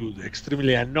 very good,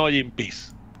 extremely annoying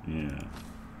piece. Yeah.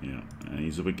 And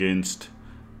he's up against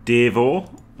Devo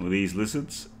with these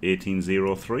lizards,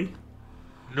 18-0-3.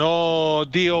 No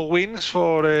Dio wins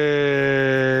for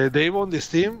Devo on this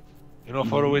team, you know,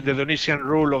 following the Donisian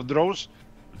rule of draws.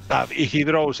 That if he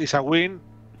draws, it's a win,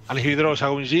 and if he draws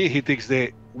a win G, he takes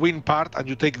the win part and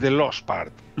you take the loss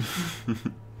part.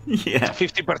 Yeah.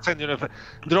 50%, you know,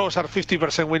 draws are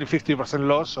 50% win, 50%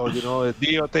 loss. So, you know,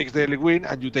 Dio takes the win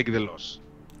and you take the loss.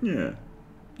 Yeah.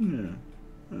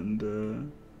 And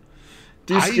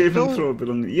do Skaven throw a bit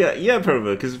on? Yeah,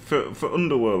 probably, because for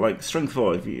Underworld, like strength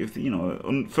 4, if you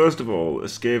know, first of all, a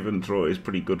Skaven throw is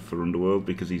pretty good for Underworld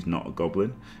because he's not a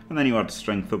goblin, and then you add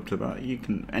strength up to that. You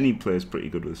can any player's pretty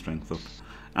good with strength up.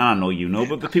 And I know you know,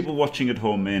 but the people watching at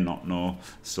home may not know.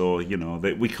 So you know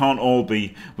that we can't all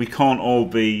be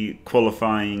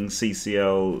qualifying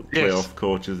CCL playoff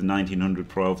coaches, 1900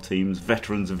 Pro Elf teams,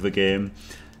 veterans of the game.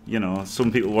 You know,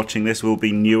 some people watching this will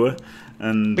be newer,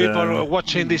 and people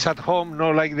watching this at home,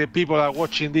 not like the people are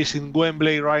watching this in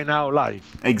Wembley right now live.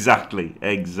 Exactly.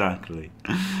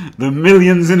 The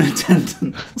millions in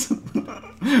attendance,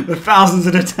 the thousands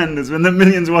in attendance, when the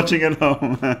millions watching at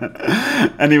home.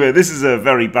 Anyway, this is a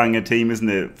very banger team, isn't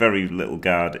it? Very little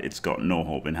guard. It's got no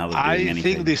hope in hell of doing anything. I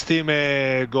think this team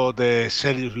got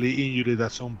seriously injured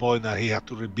at some point, and he had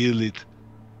to rebuild it.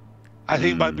 I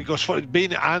think, but because for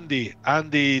being Andy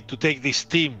to take this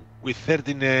team with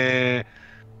 30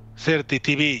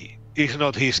 TV is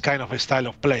not his kind of a style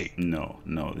of play. No,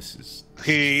 this is.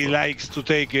 He likes to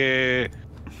take,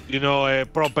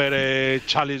 proper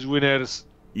challenge winners.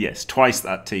 Yes, twice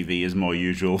that TV is more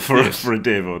usual for a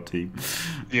Devo team.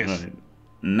 Yes. Right.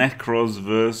 Necros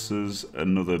versus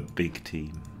another big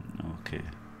team. Okay.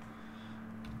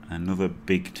 Another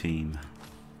big team.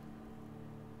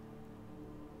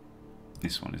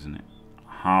 This one, isn't it?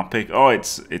 Harpic. Oh,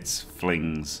 it's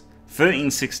Flings.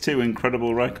 13-6-2,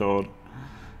 incredible record.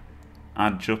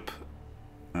 Adjup.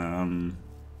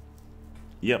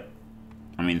 Yep.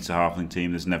 I mean, it's a halfling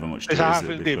team. There's never much to it. It's a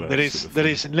halfling team. There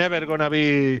is never gonna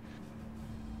be,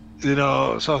 you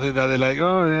know, something that they're like,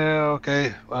 oh yeah,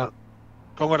 okay. Well,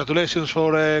 congratulations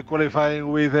for qualifying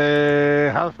with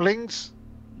halflings.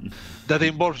 That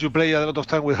involves you play a lot of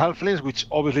time with halflings, which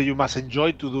obviously you must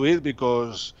enjoy to do it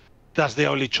because that's the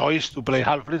only choice to play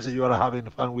halflings and you are having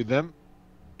fun with them.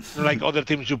 Like other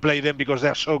teams, you play them because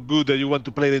they're so good that you want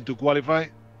to play them to qualify.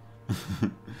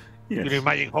 Yes. You can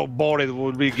imagine how bored it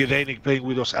would be Gdanik playing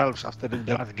with those elves after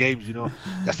the last games, you know.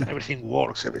 Just everything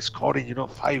works, every scoring, you know,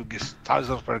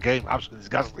 5,000 per game, absolutely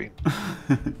disgusting.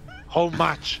 How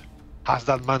much has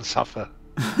that man suffered?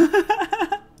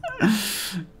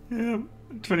 Yeah,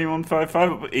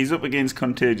 21-5-5. He's up against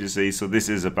Contagious E, so this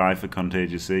is a bye for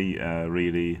Contagious E.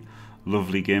 Really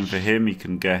lovely game for him. He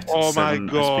can get 7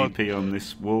 SPP on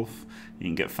this wolf. You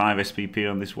can get 5 SPP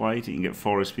on this white. You can get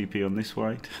 4 SPP on this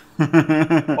white.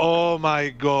 Oh my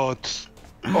god!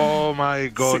 Oh my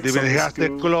god! Even he has the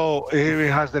claw. He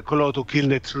even has the claw to kill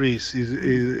the trees.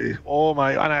 Oh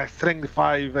my! And a strength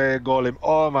 5 golem.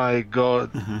 Oh my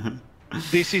god!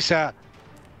 This is a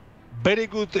very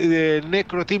good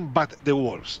necro team, but the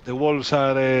wolves. The wolves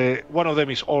are one of them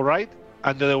is all right,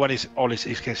 and the other one is always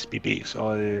SPP.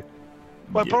 So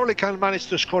Well, probably can manage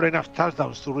to score enough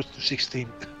touchdowns to reach to 16.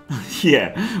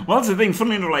 Yeah, well, that's the thing.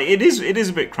 Funnily enough, like it is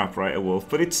a bit crap, right, a Wolf,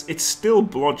 but it's still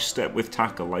blodge step with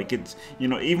tackle. Like it's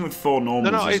even with 4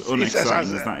 normals, as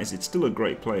unexciting as that is, it's still a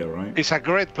great player, right? It's a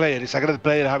great player. It's a great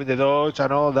player having the dodge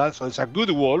and all that. So it's a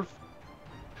good Wolf.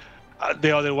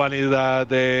 The other one is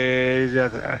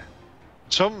that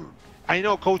I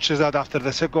know coaches that after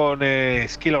the second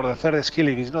skill or the third skill,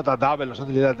 if it's not a double or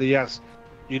something like that, they just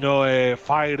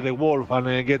fire the Wolf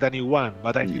and get a new one.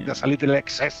 But I think that's a little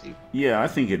excessive. Yeah, I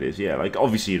think it is. Yeah, like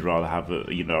obviously you'd rather have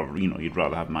you'd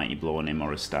rather have Mighty Blow on him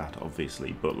or a stat,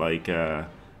 obviously. But like they're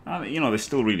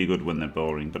still really good when they're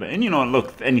boring. But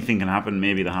look, anything can happen.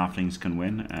 Maybe the Halflings can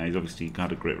win. He's obviously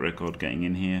got a great record getting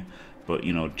in here. But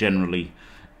generally,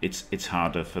 it's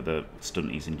harder for the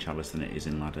stunties in Chalice than it is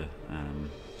in Ladder.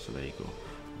 So there you go.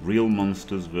 Real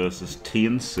Monsters versus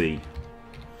TNC.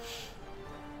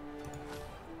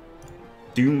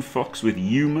 Doom Fox with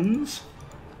humans.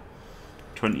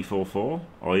 24-4.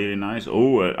 Oh, really nice.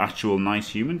 Oh, an actual nice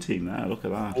human team there. Look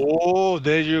at that. Oh,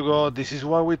 there you go. This is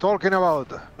what we're talking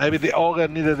about. Maybe the Ogre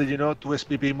needed, to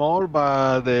SPP more,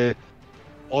 but other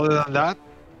than that,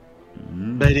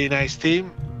 very nice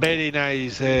team. Very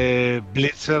nice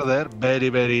blitzer there. Very,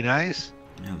 very nice.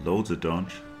 Yeah, loads of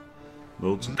dodge.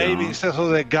 Loads of Maybe guard. instead of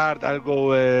the guard, I'll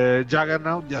go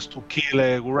Juggernaut just to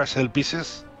kill wrestle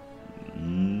pieces.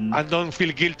 And don't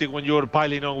feel guilty when you're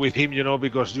piling on with him,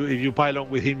 because if you pile on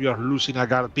with him, you're losing a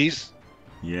guard piece.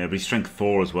 Yeah, but he's strength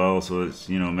 4 as well, so it's,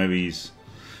 maybe he's...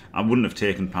 I wouldn't have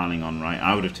taken piling on, right?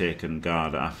 I would have taken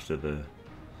guard after the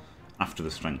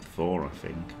strength 4, I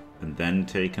think. And then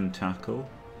taken tackle.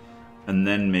 And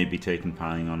then maybe taken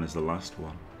piling on as the last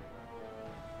one.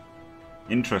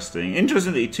 Interesting.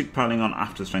 Interesting that he took piling on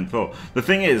after strength 4. The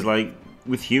thing is, like,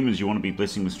 with humans, you want to be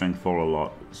blitzing with strength 4 a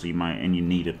lot, so you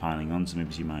need a piling on, so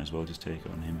maybe you might as well just take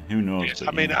it on him. Who knows? Yes,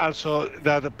 but, also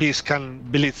that the piece can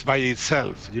blitz by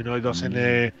itself. It doesn't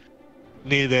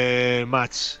need a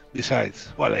match besides.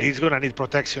 Well, he's gonna need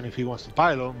protection if he wants to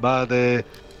pile on, but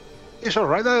it's all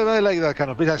right. I like that kind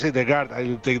of piece. I say the guard. I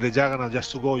will take the Juggernaut just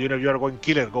to go. You are going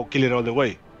killer. Go kill it all the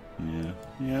way.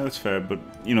 Yeah, that's fair. But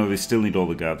they still need all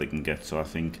the guard they can get. So I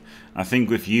think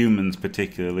with humans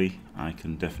particularly, I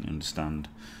can definitely understand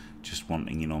just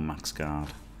wanting max guard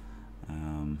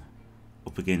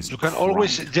up against. You can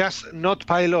always just not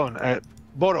pile on.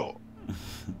 Boro,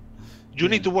 you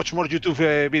need to watch more YouTube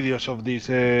videos of these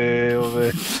of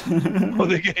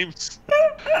the games.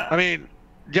 I mean,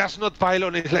 just not pile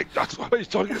on. It's like that's what it's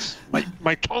talking.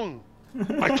 My tongue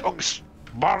is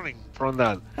burning from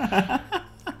that.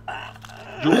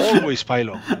 You always pile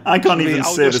on. I can't even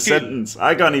say the sentence.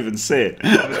 I can't even say it.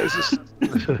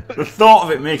 The thought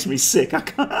of it makes me sick. I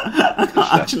can't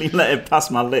actually let it pass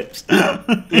my lips.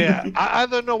 Yeah, I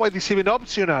don't know why this is even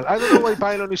optional. I don't know why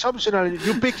pile on is optional.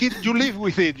 You pick it, you live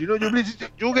with it. You get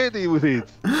it with it.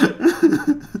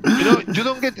 You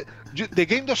don't get. The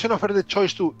game doesn't offer the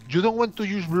choice to. You don't want to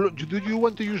use. Do you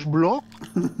want to use block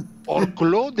or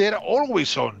claw? They're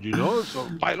always on. So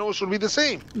pile on should be the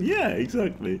same. Yeah,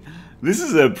 exactly. This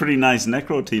is a pretty nice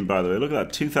Necro team, by the way. Look at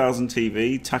that, 2000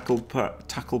 TV, tackle claw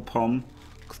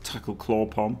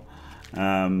pom,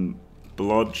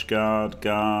 blodge guard.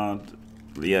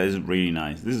 Yeah, this is really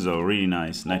nice. This is a really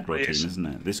nice Necro team, isn't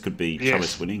it? This could be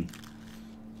Chalice winning.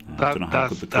 I don't know how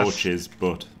good the coach is,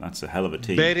 but that's a hell of a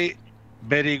team. Very,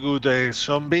 very good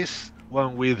zombies.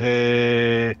 One with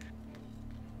a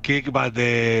kick, but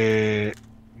the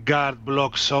guard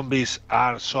block zombies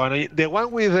are so annoying. The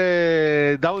one with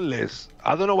downless,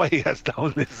 I don't know why he has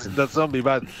downless in that zombie,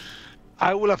 but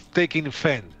I would have taken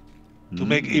Fend to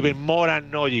make even more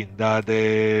annoying that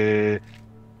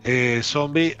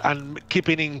zombie and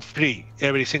keeping him free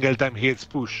every single time he gets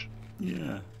pushed.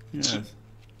 Yeah.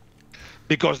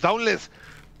 Because downless,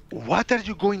 what are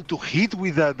you going to hit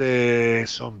with that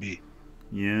zombie?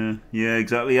 Yeah,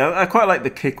 exactly. I quite like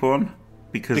the kick one.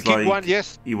 Because the kick one,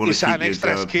 yes, it's an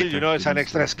extra skill, it's an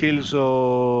extra skill,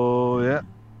 so yeah.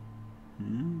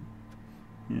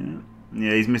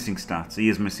 Yeah, he's missing stats. He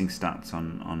is missing stats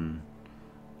on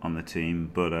the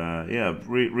team, but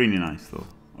really nice though.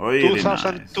 Really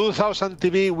 2000 nice. 2000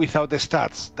 TV without the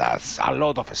stats. That's a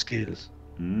lot of skills.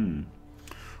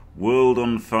 World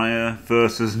on Fire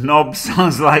versus Nob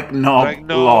sounds like Nob.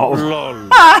 Lol.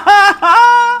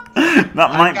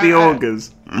 That might be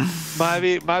Augurs. Might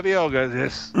be Augurs,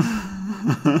 yes.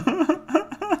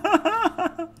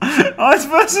 Oh, it's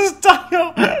versus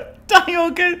Dio.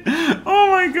 Oh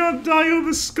my god, Dio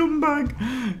the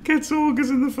scumbag gets Augurs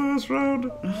in the first round.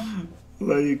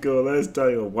 There you go, there's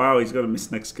Dio. Wow, he's got a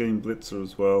miss next game blitzer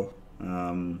as well.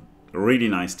 A really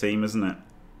nice team, isn't it?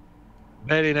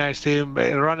 Very nice team.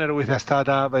 A runner with a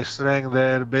startup, a strength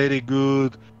there, very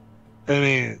good. I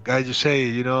mean, as you say,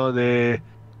 you know, the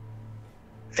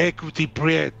equity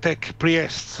tech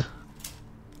priest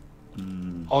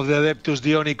of the Adeptus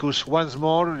Dionicus once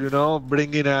more, you know,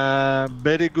 bringing a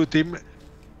very good team.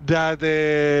 That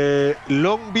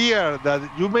long beard that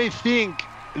you may think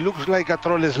looks like a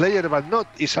Troll Slayer, but not.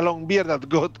 It's a long beard that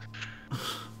got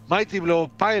Mighty Blow,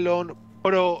 Pylon,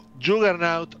 Pro,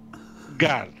 Juggernaut,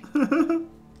 Guard.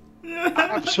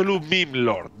 Absolute meme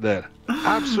lord there.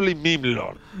 Absolute meme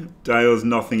lord. Dio's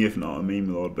nothing if not a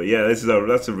meme lord, but yeah,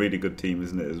 that's a really good team,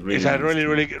 isn't it? It's a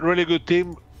really good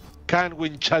team. Can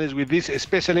win challenge with this,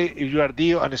 especially if you are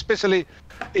Dio, and especially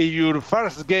if your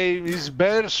first game is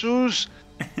versus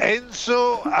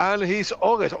Enzo and his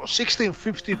August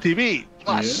 1650 TV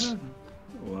plus. Yeah.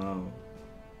 Wow.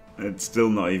 It's still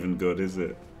not even good, is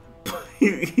it?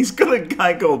 He's got a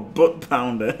guy called Butt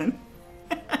Pounder.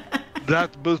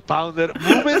 That Butt Pounder.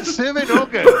 Movement 7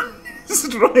 August.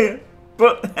 Destroyer.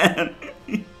 Butt.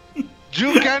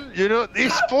 You can, you know,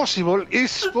 it's possible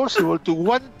to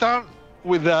one turn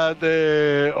with that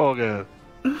Ogre.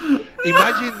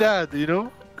 Imagine that, you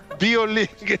know, Dio Lee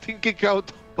getting kicked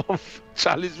out of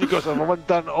Chalice because of a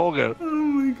one-turn Ogre. Oh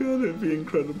my god, it'd be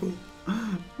incredible.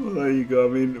 Well, there you go. I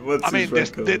mean, what's his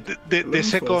record? the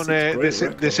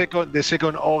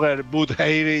second Ogre, Bud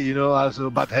Hairi, you know, also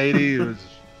Bud Hairi.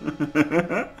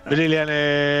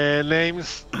 Brilliant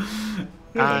names.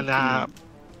 And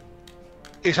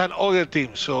it's an Ogre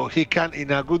team, so he can,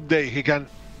 in a good day, he can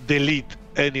delete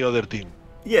any other team.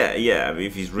 Yeah, yeah. I mean,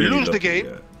 if he's really lose lucky,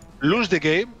 lose the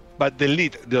game, but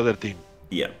delete the other team.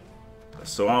 Yeah.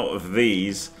 So out of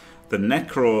these, the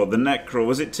Necro,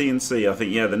 was it TNC? I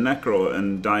think, yeah, the Necro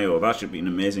and Dio, that should be an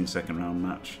amazing second round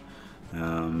match.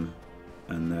 And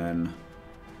then,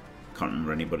 can't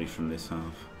remember anybody from this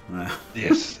half.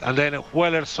 Yes, and then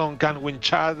Wellerson can win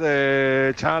Chad.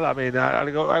 I mean,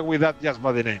 I'll go with that just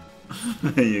by the name.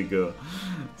 There you go.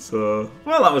 So,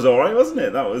 well, that was all right, wasn't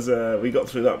it? That was we got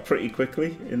through that pretty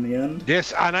quickly in the end.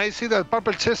 Yes, and I see that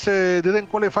Purple Chess didn't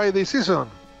qualify this season.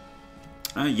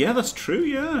 Yeah, that's true.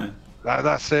 Yeah.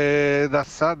 That's sad.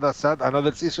 That's sad.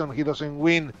 Another season he doesn't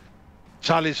win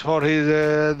challenge for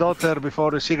his daughter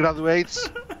before she graduates.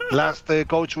 Last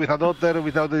coach with a daughter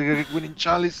without winning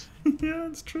challenge. Yeah,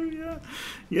 that's true. Yeah,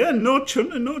 yeah. No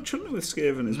Chunter with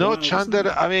Skaven as well. No Chunter.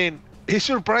 I mean, it's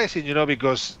surprising, you know,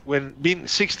 because when being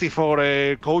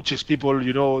 64 coaches, people,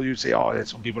 you know, you say, oh, there's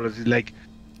some people that is like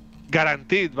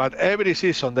guaranteed, but every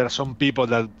season there are some people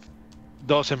that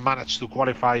doesn't manage to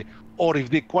qualify, or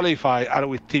if they qualify, are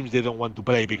with teams they don't want to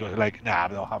play because, like, nah, I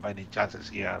don't have any chances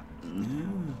here.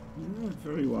 Yeah,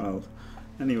 very wild.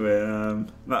 Anyway,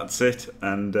 that's it.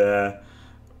 And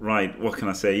right, what can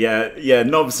I say? Yeah.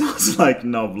 Nob sounds like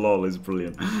Nob. Lol is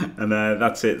brilliant. And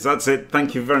that's it. So that's it.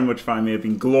 Thank you very much, Faemir. It's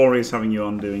been glorious having you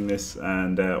on doing this,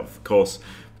 and of course,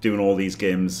 doing all these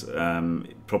games.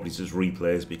 Probably just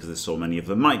replays because there's so many of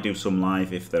them. Might do some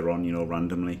live if they're on, you know,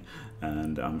 randomly.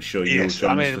 And I'm sure you'll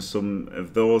join us for some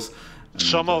of those. And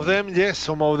some of them, yes.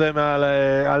 Some of them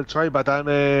I'll try, but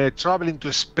I'm traveling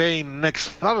to Spain next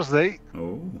Thursday.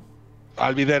 Oh.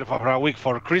 I'll be there for a week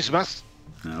for Christmas.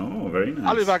 Oh, very nice.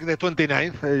 I'll be back the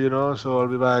 29th, you know, so I'll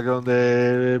be back on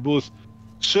the booth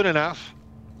soon enough.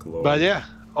 Glory. But yeah,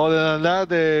 other than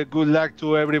that, good luck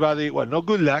to everybody. Well, not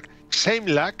good luck, same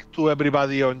luck to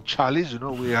everybody on Chalice. You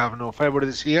know, we have no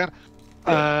favorites here.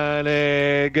 Yeah. And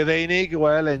Gdanik,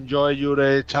 well, enjoy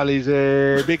your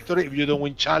Chalice victory. If you don't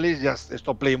win Chalice, just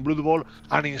stop playing Blood Bowl,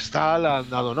 uninstall,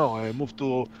 and I don't know, move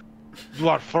to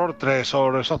Dwarf Fortress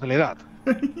or something like that.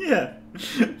 Yeah.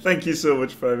 Thank you so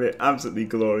much, Faemir. Absolutely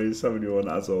glorious having you on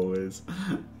as always.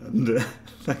 And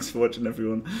thanks for watching,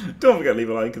 everyone. Don't forget to leave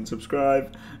a like and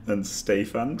subscribe, and stay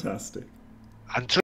fantastic. And